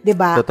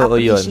 Diba? Totoo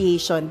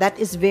Appreciation. Yun. That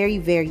is very,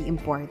 very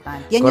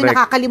important. Yan Correct. yung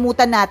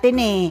nakakalimutan natin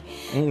eh.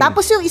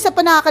 Tapos yung isa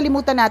pa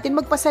nakakalimutan natin,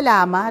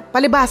 magpasalamat.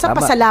 Palibhasa,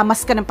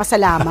 pasalamas ka ng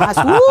pasalamas.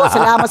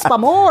 Salamas pa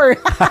more.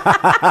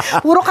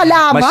 Puro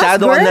kalamas,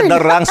 masyado ka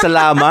nadarang sa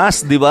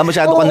lamas, di ba?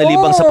 Masyado ka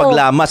nalibang sa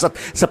paglamas at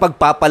sa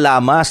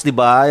pagpapalamas, di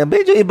ba?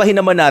 Medyo ibahin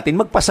naman natin,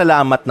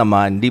 magpasalamat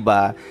naman, di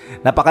ba?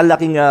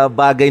 Napakalaking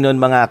bagay nun,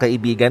 mga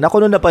kaibigan.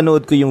 Ako nung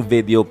napanood ko yung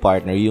video,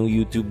 partner, yung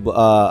YouTube,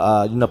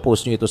 yung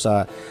na-post nyo ito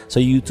sa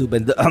YouTube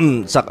and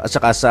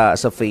saka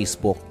sa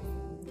Facebook.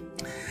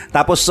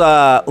 Tapos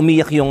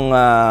umiyak yung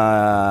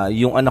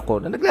anak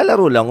ko, na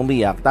naglalaro lang,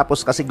 umiyak.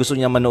 Tapos kasi gusto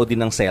niya manood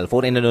din ng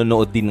cellphone, eh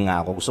nanonood din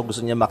nga ako.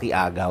 Gusto niya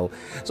makiagaw.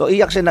 So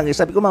iyak siya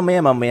sabi ko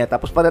mamaya.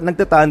 Tapos parang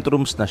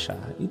nagtatantrums na siya.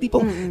 Hindi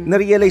po,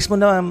 na-realize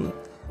mo na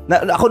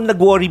ako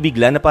nag-worry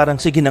bigla na parang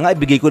sige na nga,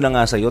 ibigay ko na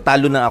nga sa'yo,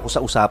 talo na ako sa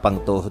usapang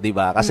to, di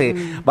ba? Kasi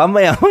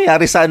mamaya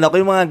mayari sana ako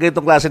yung mga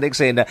ganitong klase na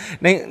eksena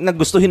na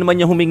gustuhin naman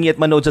niya humingi at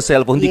manood sa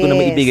cellphone, hindi ko na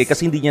maibigay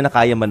kasi hindi niya na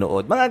kaya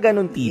manood. Mga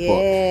ganun tipo.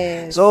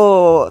 So,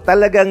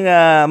 talagang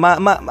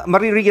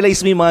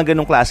marirealize mo yung mga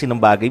ganong klase ng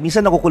bagay.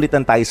 Minsan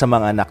nakukulitan tayo sa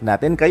mga anak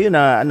natin. Kayo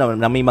na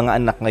may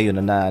mga anak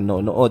ngayon na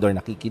nanonood or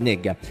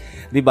nakikinig.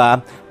 Di ba?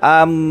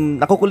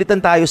 Nakukulitan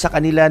tayo sa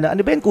kanila na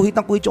ano ba yan, kuhit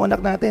yung anak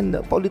natin.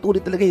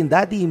 Paulit-ulit talaga yung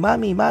daddy,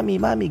 mami,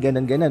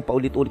 ganan,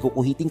 paulit-ulit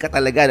kukuhitin ka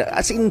talaga.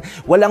 As in,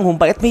 walang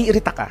humpay at may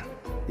irita ka.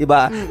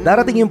 Diba?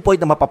 Darating yung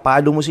point na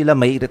mapapalo mo sila,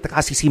 may irita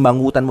ka,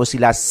 sisimangutan mo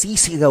sila,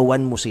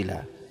 sisigawan mo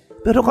sila.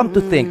 Pero come to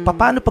think,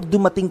 paano pag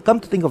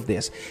come to think of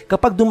this,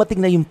 kapag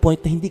dumating na yung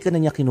point na hindi ka na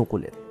niya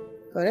kinukulit.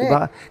 Correct.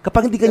 Diba?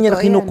 Kapag hindi ka niya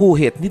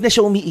kinukuhit, hindi na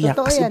siya umiiyak.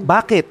 Totoo Kasi yan.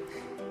 bakit?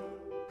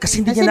 Kasi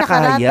hindi niya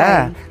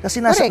nakaya.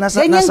 Kasi nasa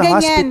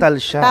hospital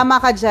siya.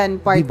 Tama ka dyan,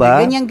 partner.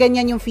 Diba?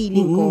 Ganyan yung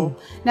feeling ko.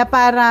 Na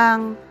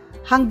parang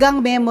hanggang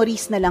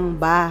memories na lang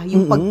ba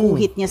yung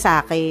pagkuhit niya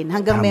sa akin?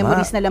 Hanggang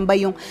memories na lang ba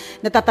yung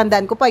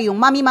natatandaan ko pa yung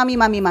mami,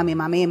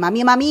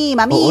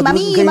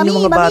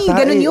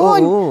 ganun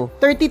yun.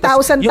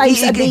 30,000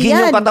 times a day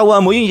yan. Yung katawa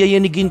mo, yung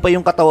yayanigin pa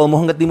yung katawa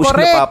mo hanggat di mo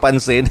siya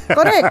napapansin.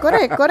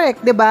 Correct.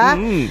 Diba?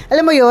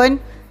 Alam mo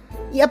yun,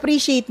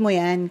 i-appreciate mo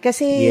yan.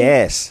 Kasi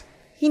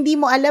hindi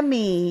mo alam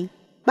eh.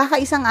 Baka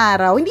isang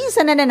araw, hindi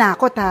sa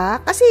nananakot ha.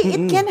 Kasi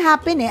it can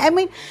happen eh. I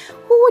mean,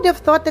 who would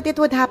have thought that it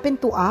would happen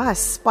to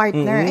us,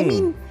 partner? I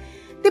mean,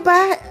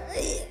 diba,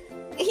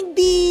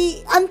 hindi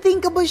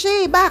unthinkable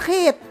siya eh.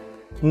 Bakit?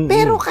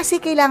 Pero kasi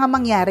kailangan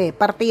mangyari.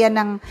 Parte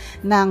yan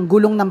ng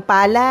gulong ng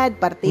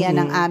palad, parte yan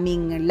ng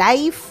aming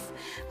life,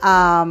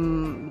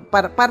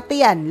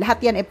 parte yan. Lahat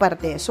yan ay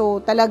parte.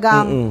 So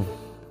talagang,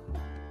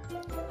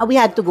 we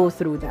had to go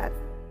through that.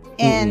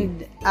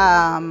 And,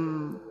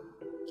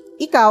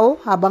 ikaw,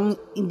 habang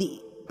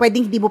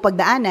pwedeng hindi mo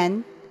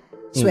pagdaanan,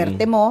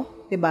 swerte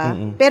mo, diba?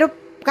 Pero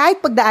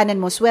kahit pagdaanan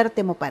mo,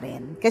 swerte mo pa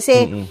rin.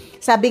 Kasi,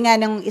 sabi nga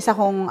ng isa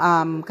kong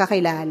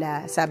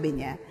kakilala, sabi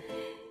niya,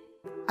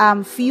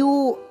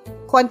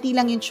 konti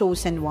lang yung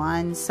chosen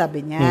ones,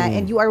 sabi niya,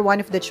 and you are one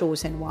of the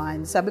chosen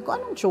ones. Sabi ko,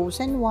 anong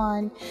chosen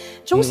one?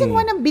 Chosen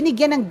one ang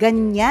binigyan ng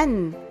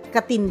ganyan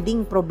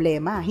katinding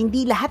problema.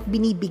 Hindi lahat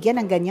binibigyan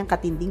ng ganyang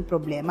katinding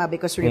problema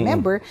because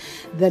remember,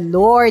 the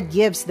Lord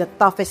gives the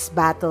toughest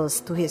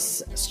battles to His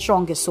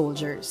strongest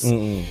soldiers.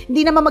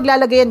 Hindi naman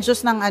maglalagay ang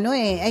Diyos ng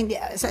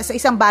sa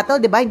isang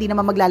battle, di ba? Hindi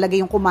naman maglalagay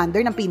yung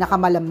commander ng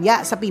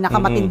pinakamalamya sa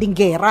pinakamatinding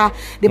gera.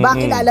 Di ba?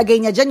 Ang ilalagay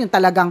niya dyan yung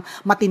talagang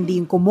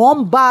matinding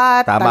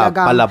kumombat,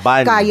 talagang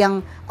palaban. Kayang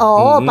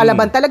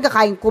palaban talaga,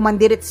 kayang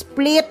kumandirit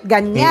split,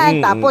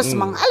 ganyan. Tapos,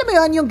 alam mo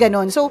yun, yung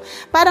ganon. So,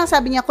 parang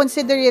sabi niya,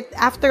 consider it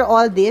after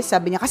all this,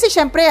 sabi niya. Kasi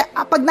syempre,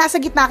 pag nasa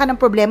gitna ka ng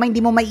problema,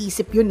 hindi mo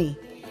maiisip yun eh.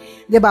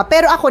 'Diba?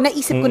 Pero ako,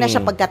 naisip ko na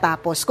siya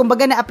pagkatapos.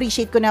 Kumbaga,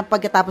 na-appreciate ko na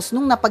pagkatapos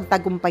nung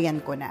napagtagumpayan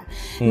ko na.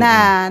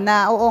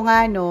 Na oo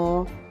nga,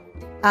 no,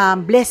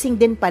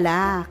 blessing din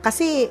pala.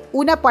 Kasi,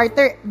 una,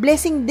 partner,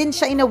 blessing din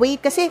siya in a way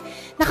kasi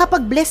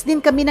nakapag-bless din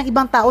kami ng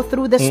ibang tao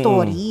through the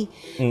story.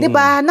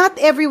 Diba?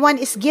 Not everyone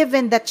is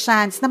given that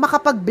chance na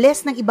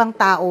makapag-bless ng ibang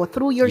tao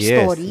through your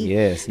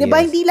story. Diba?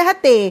 Hindi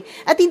lahat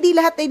At hindi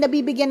lahat ay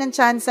nabibigyan ng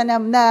chance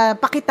na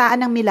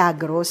pakitaan ng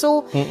milagro.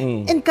 So,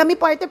 and kami,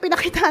 partner,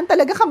 pinakitaan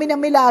talaga kami ng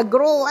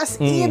milagro. As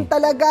in,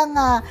 talagang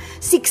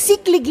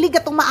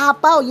siksik-liglig at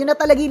umaapaw. Yun na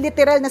talaga yung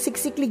literal na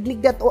siksik-liglig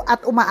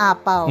at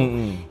umaapaw.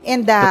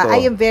 And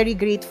I am very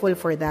grateful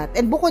for that.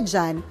 And bukod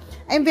dyan,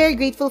 I'm very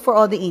grateful for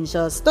all the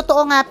angels.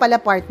 Totoo nga pala,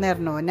 partner,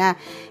 no, na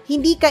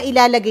hindi ka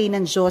ilalagay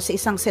ng Diyos sa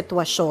isang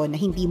sitwasyon na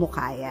hindi mo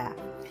kaya.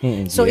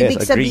 So, ibig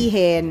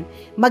sabihin,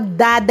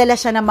 magdadala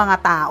siya ng mga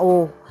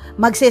tao.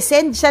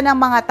 Magsisend siya ng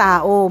mga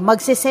tao.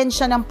 Magsisend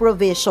siya ng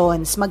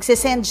provisions.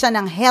 Magsisend siya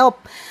ng help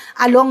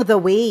along the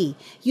way.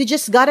 You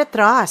just gotta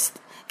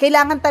trust.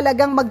 Kailangan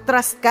talagang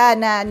mag-trust ka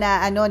na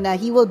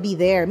He will be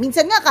there.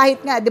 Minsan nga, kahit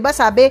nga, di ba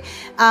sabi,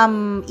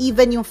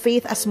 even yung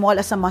faith as small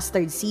as a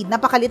mustard seed,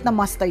 napakalit na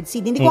mustard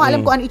seed. Hindi ko alam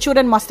kung ano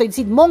itsura ng mustard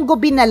seed.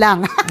 Munggo bean na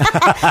lang.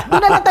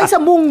 Doon na lang tayo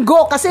sa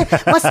munggo kasi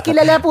mas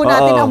kilala po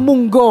natin ang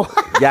munggo.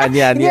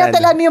 Hindi na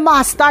talaga yung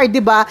mustard,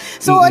 di ba?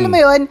 So, alam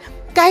mo yun,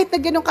 kahit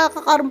na ganun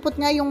kakakarumpot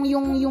nga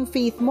yung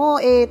faith mo,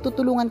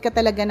 tutulungan ka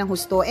talaga ng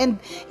husto. And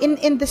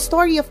in the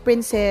story of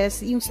Princess,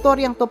 yung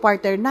story ang to,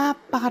 partner,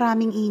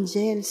 napakaraming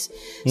angels.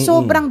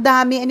 Sobrang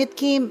dami, and it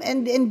came,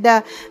 and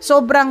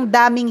sobrang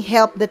daming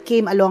help that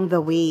came along the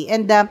way.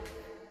 And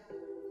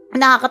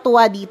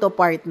nakakatuwa dito,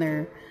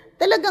 partner,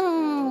 talagang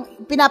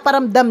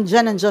pinaparamdam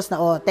dyan ng Diyos na,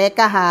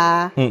 teka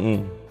ha,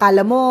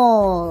 kala mo,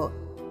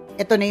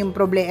 ito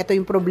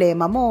yung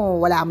problema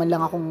mo, wala man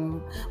lang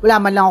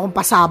akong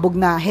pasabog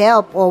na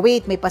help,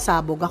 wait, may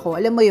pasabog ako,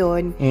 alam mo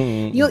yun,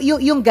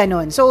 yung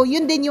ganon. So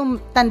yun din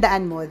yung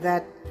tandaan mo,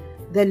 that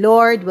the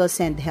Lord will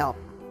send help.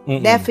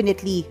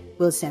 Definitely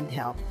will send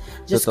help.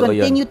 Just totoo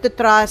continue to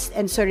trust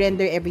and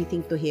surrender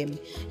everything to Him.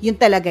 Yun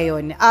talaga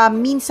yun.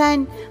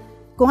 Minsan,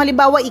 kung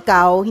halimbawa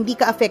ikaw hindi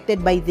ka affected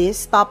by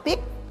this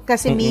topic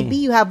kasi maybe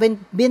you haven't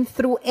been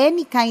through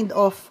any kind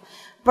of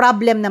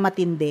problem na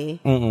matindi,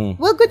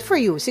 well, good for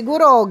you.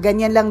 Siguro,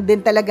 ganyan lang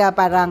din talaga,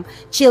 parang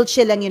chill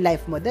lang yung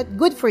life mo. That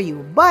good for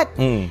you. But,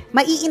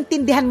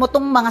 maiintindihan mo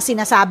tong mga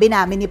sinasabi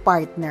namin ni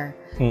partner.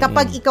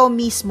 Kapag ikaw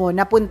mismo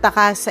napunta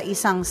ka sa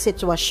isang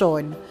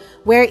sitwasyon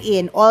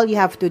wherein all you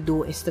have to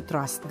do is to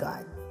trust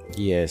God.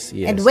 Yes.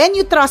 And when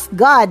you trust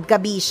God,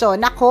 kabisyo,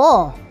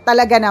 nako,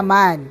 talaga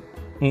naman,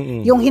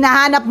 yung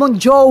hinahanap mong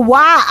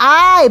jowa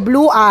ay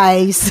blue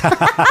eyes.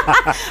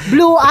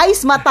 Blue eyes,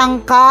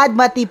 matangkad,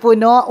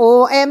 matipuno.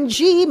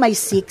 OMG, may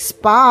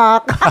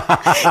six-pack.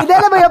 Hindi,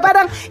 alam mo yun,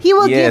 parang He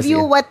will give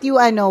you what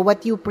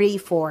you pray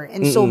for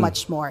and so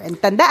much more. And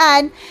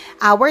tandaan,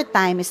 our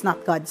time is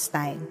not God's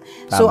time.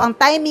 So, ang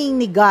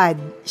timing ni God,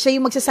 siya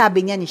yung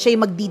magsasabi niyan, siya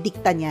yung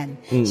magdidikta niyan.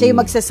 Siya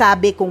yung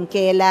magsasabi kung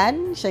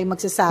kailan, siya yung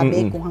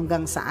magsasabi kung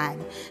hanggang saan.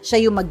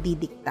 Siya yung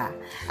magdidikta.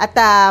 At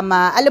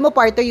alam mo,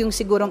 partner, yung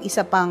sigurong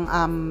isa pang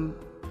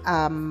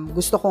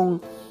gusto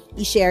kong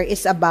i-share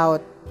is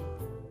about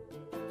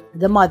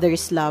the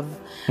mother's love.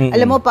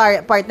 Alam mo,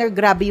 partner,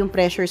 grabe yung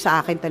pressure sa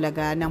akin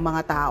talaga ng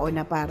mga tao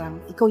na parang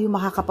ikaw yung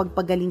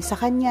makakapagpagaling sa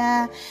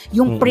kanya,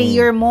 yung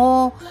prayer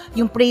mo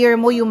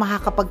yung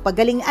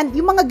makakapagpagaling. And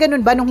yung mga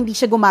ganun ba nung hindi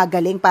siya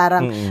gumagaling,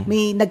 parang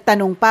may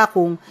nagtanong pa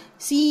kung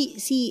si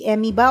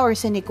Emmy ba or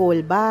si Nicole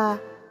ba,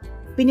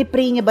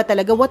 pinipray niya ba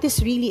talaga what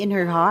is really in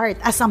her heart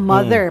as a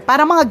mother?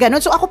 Parang mga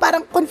ganun. So ako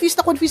parang confused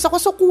ako.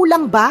 So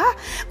kulang ba?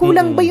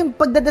 Kulang ba yung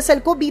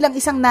pagdadasal ko bilang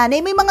isang nanay?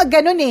 May mga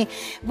ganun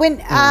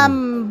When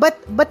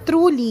but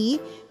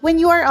truly, when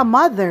you are a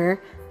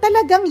mother,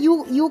 talagang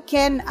you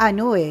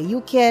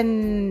can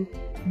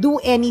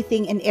do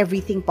anything and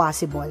everything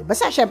possible.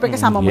 Basta syempre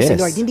kasama mo si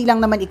Lord. Hindi lang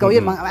naman ikaw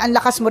yun. Ang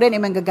lakas mo rin ay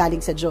manggagaling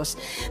sa Diyos.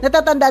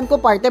 Natatandaan ko,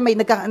 partner, may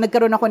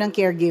nagkaroon ako ng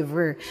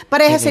caregiver.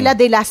 Pareha sila,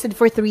 they lasted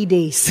for 3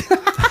 days.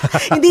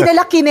 Hindi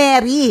nila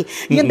kineri.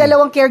 Yung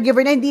dalawang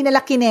caregiver na hindi nila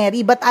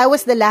kineri, but I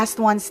was the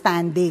last one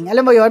standing.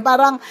 Alam mo yun,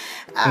 parang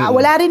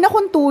wala rin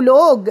akong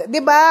tulog.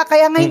 'Di ba?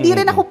 Kaya nga hindi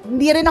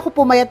rin ako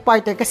pumayat,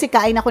 partner, kasi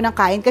kain ako ng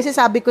kain. Kasi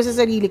sabi ko sa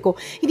sarili ko,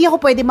 hindi ako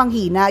pwede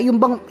manghina. Yung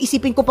bang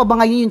isipin ko pa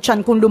ba ngayon yung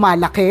tiyan kong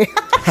lumalaki?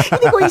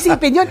 Hindi ko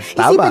isipin yun.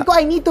 Isipin ko,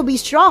 I need to be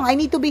strong. I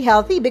need to be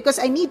healthy because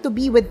I need to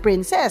be with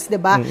Princess,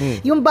 'di ba?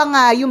 Yung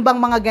bang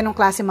mga ganong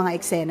klase mga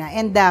eksena.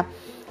 And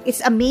it's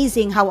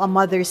amazing how a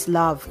mother's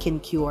love can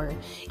cure.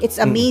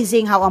 It's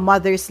amazing how a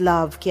mother's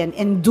love can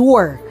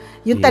endure.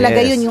 Yun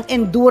talaga yun, yung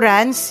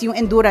endurance.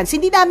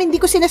 Hindi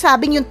ko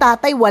sinasabing yung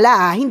tatay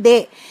wala,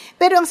 hindi.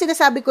 Pero ang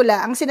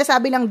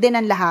sinasabi lang din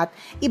ng lahat,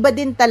 iba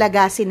din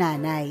talaga si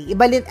nanay.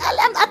 Iba din,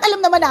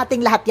 alam naman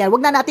nating lahat yan. Wag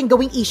na nating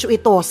gawing issue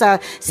ito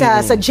sa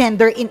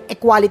gender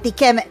inequality.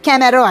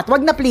 Camerot,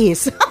 wag na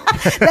please.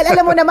 Dahil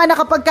alam mo naman na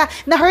kapag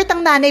na-hurt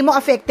ang nanay mo,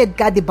 affected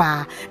ka, di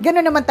ba?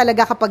 Gano'n naman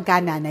talaga kapag ka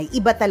nanay.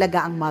 Iba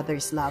talaga ang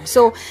mother's love.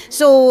 So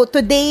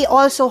today,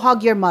 also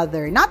hug your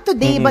mother. Not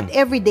today, but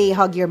every day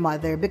hug your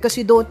mother because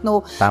you don't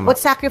know what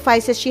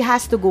sacrifices she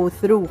has to go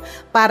through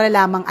para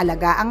lamang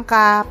alagaan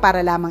ka,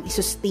 para lamang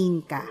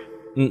isustain ka.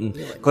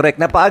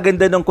 Correct.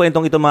 Napakaganda ng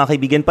kwentong ito, mga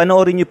kaibigan.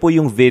 Panoorin niyo po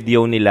yung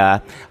video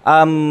nila.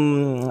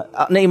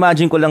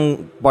 Na-imagine ko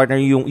lang, partner,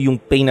 yung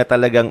pain na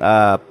talagang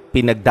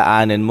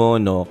pinagdaanan mo,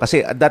 no?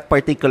 Kasi at that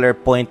particular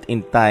point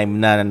in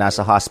time na nasa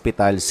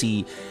hospital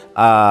si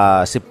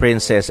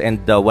Princess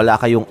and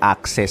wala kayong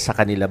access sa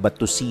kanila but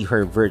to see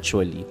her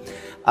virtually.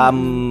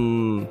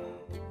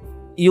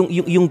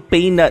 Yung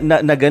pain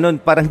na ganun,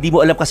 parang hindi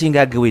mo alam kasi yung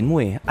gagawin mo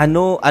eh.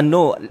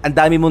 Ang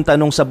dami mong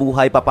tanong sa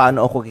buhay,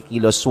 paano ako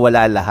kikilos,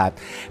 wala lahat.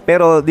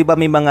 Pero 'di ba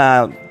may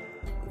mga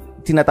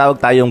tinatawag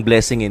tayong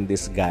blessing in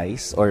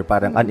disguise or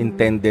parang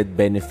unintended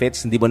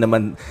benefits. Hindi mo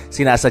naman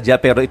sinasadya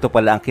pero ito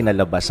pala ang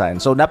kinalabasan.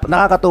 So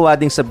nakakatuwa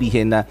ding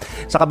sabihin na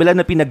sa kabila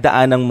na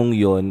pinagdaanan mong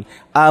 'yon,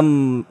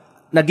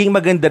 naging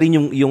maganda rin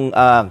yung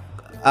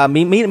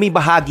may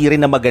bahagi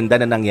rin na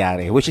maganda na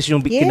nangyari, which is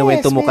yung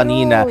kinuwento mo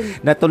kanina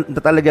na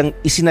talagang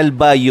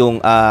isinalba yung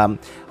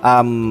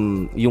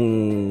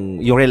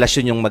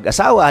relasyon yung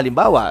mag-asawa,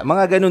 halimbawa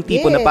mga ganun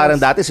tipo na parang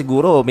dati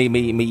siguro may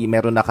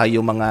meron na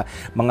kayo mga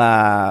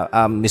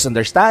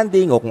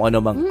misunderstanding o kung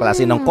ano mang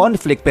klase ng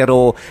conflict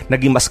pero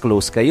naging mas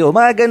close kayo,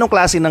 mga ganung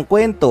klase ng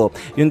kwento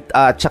yun.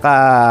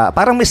 Tsaka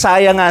parang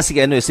Messiah nga si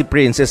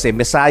Princess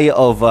Messiah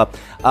of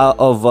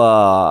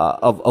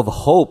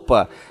hope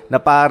na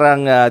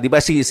parang 'di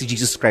ba si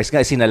Jesus Christ nga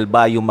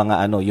sinalba yung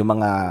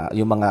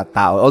mga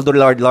tao, although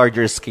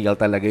larger scale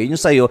talaga yun.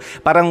 Yung sa'yo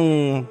parang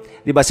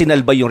 'di ba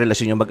sinalba yung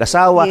relasyon yung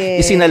mag-asawa,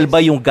 isinalba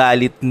yung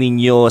galit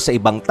ninyo sa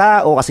ibang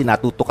tao kasi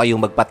natuto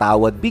kayong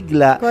magpatawad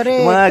bigla.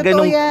 Correct.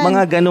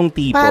 Mga ganong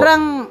tipo.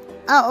 Parang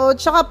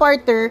tsaka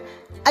partner,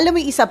 alam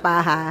mo yung isa pa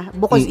ha,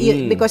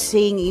 because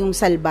saying yung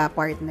salba,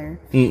 partner.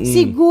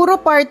 Siguro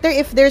partner,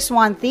 if there's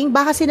one thing,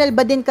 baka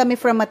sinalba din kami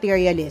from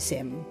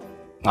materialism.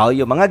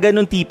 Yung mga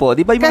ganun tipo.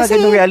 Di ba yung mga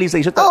ganun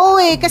realization?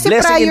 Oo kasi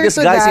blessing prior in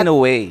disguise in a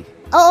way.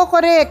 Oo,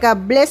 correct.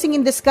 Blessing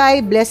in the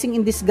sky, blessing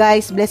in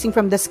disguise, blessing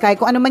from the sky.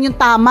 Kung ano man yung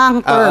tamang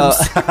terms.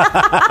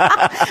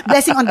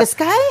 Blessing on the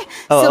sky,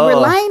 silver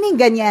lining,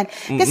 ganyan.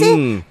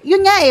 Kasi,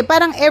 yun nga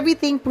parang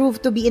everything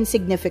proved to be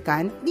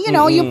insignificant. You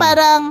know, yung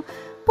parang,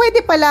 pwede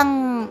palang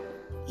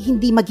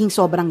hindi maging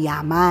sobrang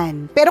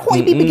yaman. Pero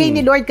kung ibibigay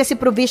ni Lord kasi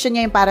provision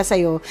niya yung para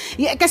sa'yo.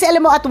 Kasi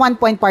alam mo, at one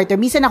point,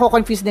 partner, minsan ako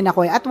confused din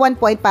ako. At one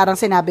point, parang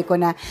sinabi ko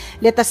na,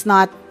 let us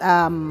not,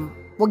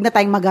 wag na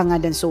tayong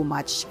magangadan so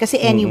much. Kasi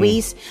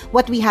anyways,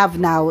 what we have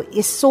now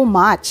is so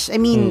much.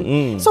 I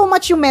mean, so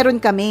much yung meron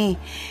kami.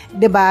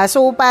 'Di ba?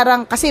 So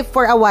parang, kasi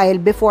for a while,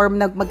 before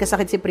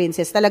magkasakit si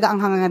Princess, talaga ang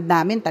hangad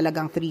namin,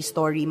 talagang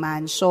 3-story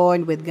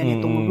mansion with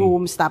ganitong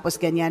rooms, tapos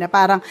ganyan na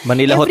parang,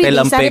 Manila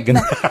Hotel Ampeg.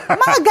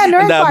 Mga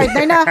ganun,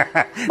 partner, na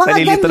mga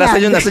ganyan.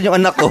 Nasaan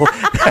yung anak ko?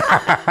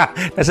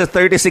 Nasa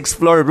 36th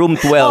floor, room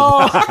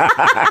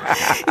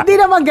 12. Hindi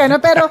naman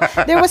ganun. Pero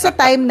there was a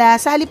time na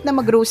sa halip na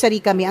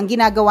mag-grocery kami, ang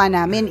ginagawa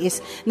namin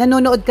is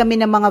nanonood kami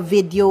ng mga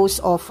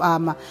videos of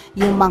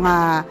yung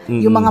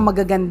mga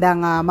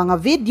magagandang mga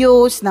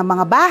videos ng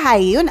mga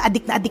bahay. Yun,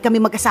 adik na adik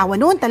kami mag-asawa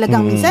noon.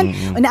 Talagang minsan,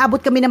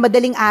 naabot kami na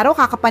madaling araw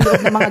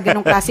kakapanood ng mga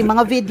ganong klase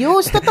mga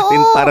videos.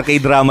 Totoo. Para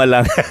kay drama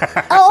lang.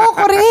 Oo,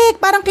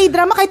 correct. Parang kay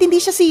drama kahit hindi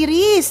siya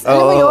series.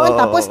 Alam mo yun?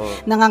 Tapos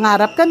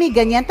nangangarap kami,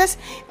 ganyan. Tapos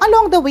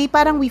along the way,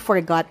 parang we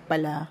forgot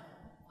pala.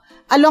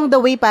 Along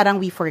the way, parang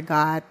we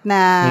forgot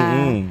na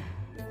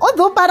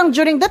although parang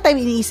during that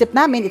time, iniisip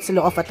namin, it's a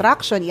law of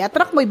attraction.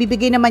 I-attract mo,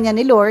 ibibigay naman yan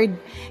ni Lord.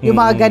 Yung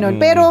mga ganun.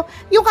 Pero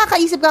yung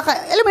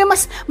alam mo,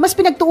 mas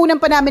pinagtuunan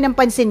pa namin ng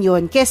pansin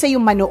yun kesa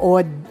yung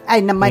manood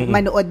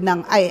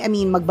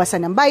magbasa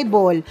ng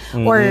Bible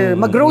or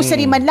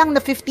mag-grocery man lang na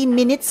 15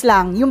 minutes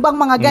lang. Yung bang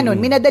mga ganun.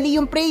 Minadali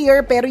yung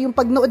prayer, pero yung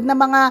pagnood ng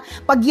mga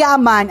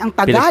pagyaman, ang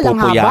tagal, ang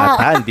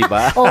haba. Di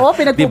ba? Oo,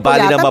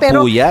 pinagpupuyatan.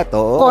 Pero,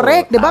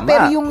 correct, di ba? Tama.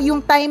 Pero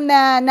yung time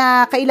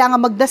na kailangan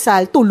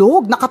magdasal,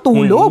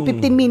 nakatulog,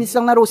 15 minutes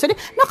lang na rosary,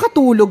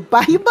 nakatulog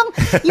pa.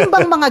 Yung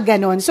bang mga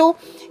ganon. So,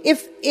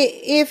 if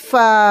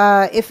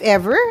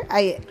ever,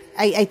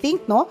 I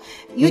think, no,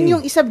 yun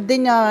yung isa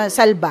din na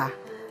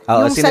salba.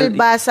 Yung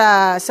salba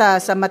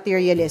sa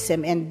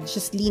materialism and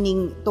just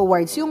leaning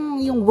towards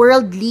yung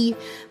worldly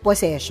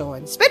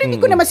possessions. Pero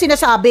hindi ko naman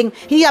sinasabing,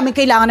 amin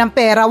kailangan ng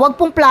pera. Wag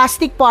pong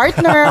plastic,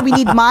 partner. We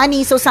need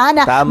money. So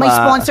sana may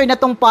sponsor na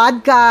tong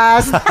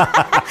podcast.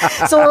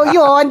 So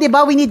yun, di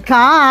ba? We need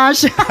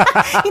cash.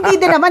 Hindi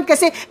din naman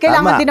kasi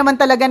kailangan din naman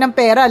talaga ng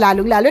pera.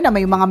 Lalong-lalo na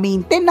may mga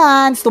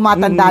maintenance,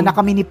 tumatanda na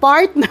kami ni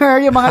partner,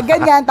 yung mga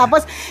ganyan.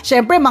 Tapos,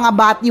 syempre,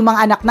 yung mga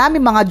anak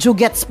namin, mga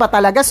jugets pa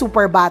talaga,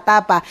 super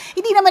bata pa.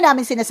 Hindi naman naman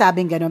namin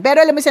sinasabing ganun.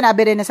 Pero alam mo,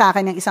 sinabi rin na sa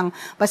akin ng isang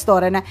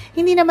pastora na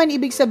hindi naman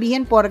ibig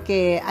sabihin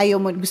porke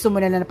gusto mo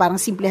na parang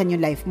simplehan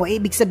yung life mo.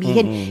 Ibig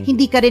sabihin,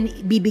 hindi ka rin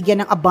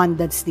bibigyan ng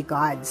abundance ni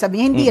God.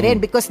 Sabi niya, hindi rin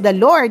because the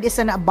Lord is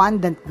an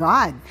abundant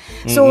God.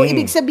 So,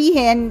 ibig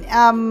sabihin,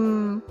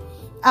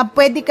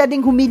 pwede ka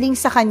ding humiling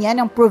sa Kanya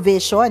ng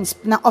provisions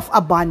of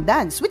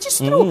abundance, which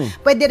is true.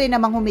 Pwede rin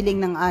namang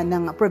humiling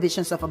ng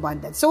provisions of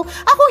abundance. So,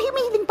 ako,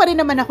 humihiling pa rin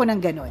naman ako ng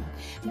ganun.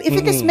 If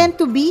it is meant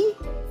to be,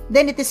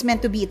 then it is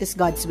meant to be, it is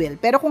God's will.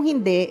 Pero kung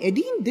hindi,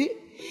 hindi.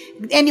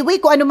 Anyway,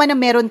 kung ano man ang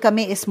meron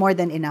kami is more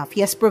than enough. He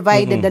has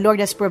provided, the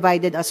Lord has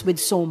provided us with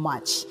so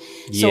much.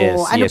 So,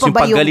 ano pa yung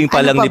ba paggaling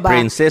pa lang ni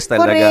Princess,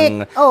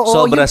 talagang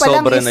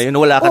sobra-sobra na yun.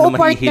 Wala ka nang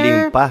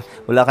mahihiling pa.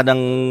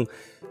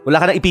 Wala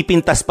ka nang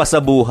ipipintas pa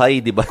sa buhay,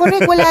 di ba?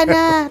 Correct, wala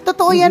na.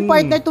 Totoo yan,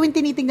 partner. Tuwing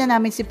tinitingnan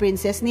namin si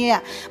Princess,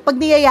 pag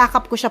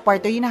niyayakap ko siya,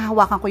 partner,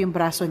 hinahawakan ko yung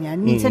braso niya.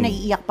 Minsan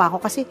naiiyak pa ako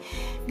kasi,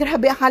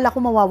 grabe, akala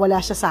ko mawawala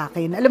siya sa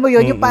akin. Alam mo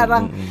yun, yung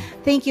parang,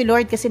 thank you,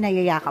 Lord, kasi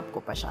nayayakap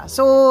ko pa siya.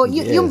 So,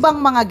 yung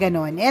bang mga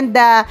ganon. And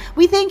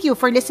we thank you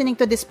for listening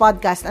to this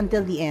podcast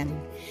until the end.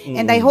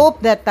 And I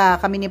hope that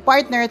kami ni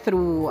partner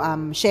through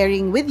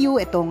sharing with you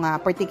itong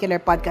particular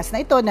podcast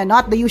na ito, na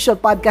not the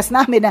usual podcast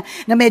namin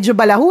na medyo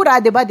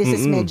balahura, di ba? This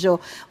is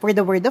medyo for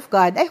the Word of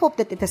God. I hope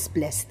that it has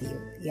blessed you.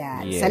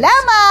 Yan. Yes.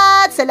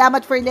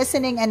 Salamat for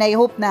listening, and I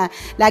hope na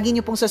lagi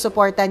niyo pong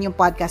susuportan yung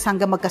podcast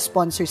hanggang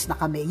magka-sponsors na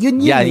kami.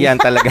 Yun.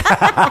 Yan talaga.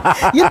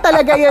 Yun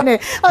talaga yun eh.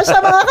 O siya,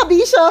 mga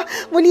kabisyo,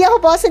 muli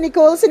ako po si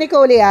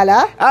Nicole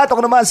Hyala. At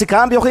ako naman si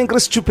Cambio King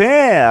Chris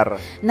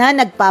Chuper, na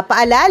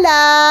nagpapaalala,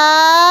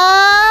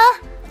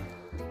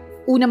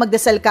 una,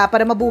 magdasal ka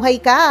para mabuhay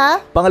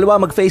ka.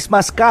 Pangalawa, mag-face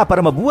mask ka para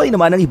mabuhay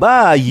naman ng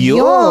iba.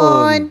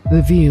 Yun!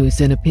 The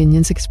views and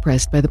opinions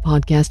expressed by the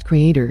podcast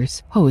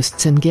creators,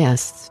 hosts, and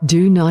guests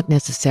do not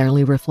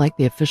necessarily reflect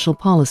the official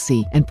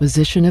policy and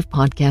position of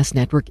Podcast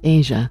Network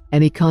Asia.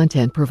 Any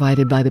content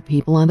provided by the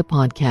people on the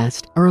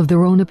podcast are of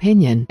their own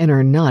opinion and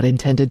are not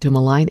intended to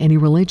malign any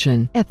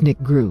religion,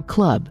 ethnic group,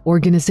 club,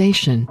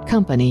 organization,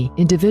 company,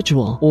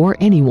 individual, or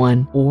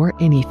anyone or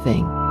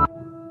anything.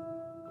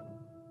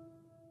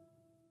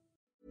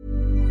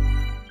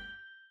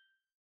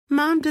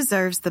 Mom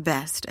deserves the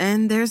best,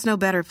 and there's no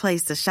better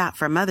place to shop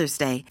for Mother's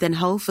Day than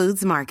Whole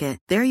Foods Market.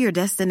 They're your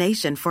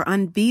destination for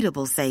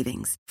unbeatable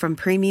savings, from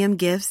premium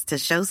gifts to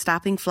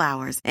show-stopping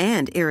flowers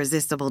and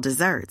irresistible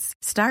desserts.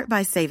 Start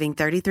by saving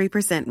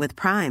 33% with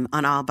Prime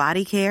on all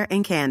body care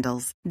and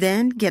candles.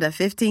 Then get a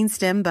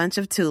 15-stem bunch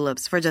of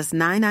tulips for just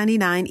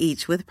 $9.99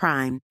 each with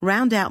Prime.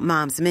 Round out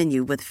Mom's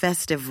menu with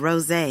festive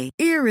rosé,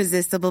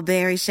 irresistible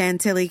berry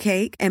chantilly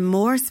cake, and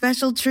more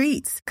special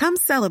treats. Come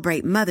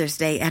celebrate Mother's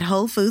Day at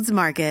Whole Foods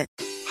Market.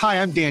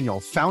 Hi, I'm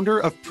Daniel, founder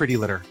of Pretty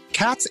Litter.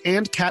 Cats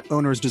and cat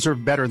owners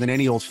deserve better than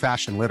any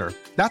old-fashioned litter.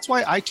 That's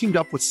why I teamed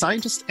up with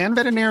scientists and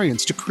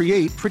veterinarians to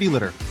create Pretty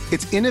Litter.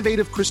 Its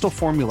innovative crystal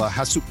formula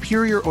has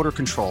superior odor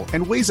control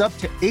and weighs up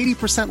to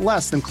 80%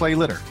 less than clay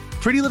litter.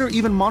 Pretty Litter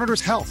even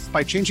monitors health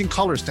by changing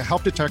colors to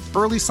help detect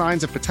early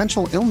signs of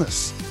potential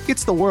illness.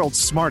 It's the world's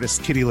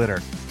smartest kitty litter.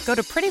 Go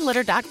to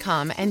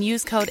prettylitter.com and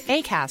use code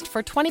ACAST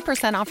for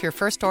 20% off your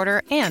first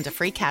order and a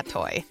free cat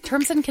toy.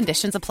 Terms and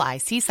conditions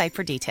apply. See site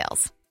for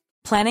details.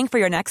 Planning for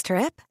your next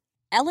trip?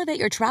 Elevate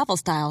your travel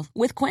style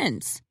with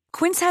Quince.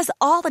 Quince has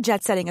all the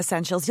jet-setting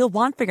essentials you'll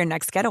want for your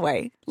next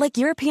getaway, like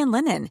European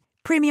linen,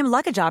 premium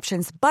luggage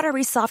options,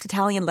 buttery soft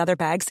Italian leather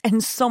bags,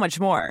 and so much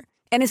more.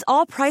 And is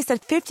all priced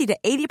at 50 to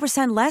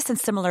 80% less than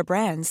similar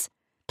brands.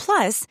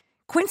 Plus,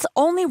 Quince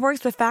only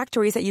works with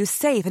factories that use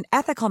safe and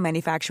ethical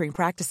manufacturing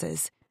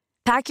practices.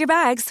 Pack your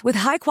bags with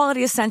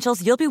high-quality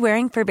essentials you'll be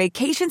wearing for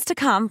vacations to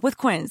come with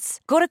Quince.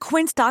 Go to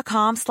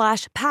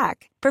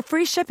quince.com/pack for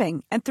free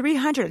shipping and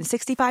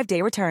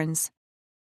 365-day returns.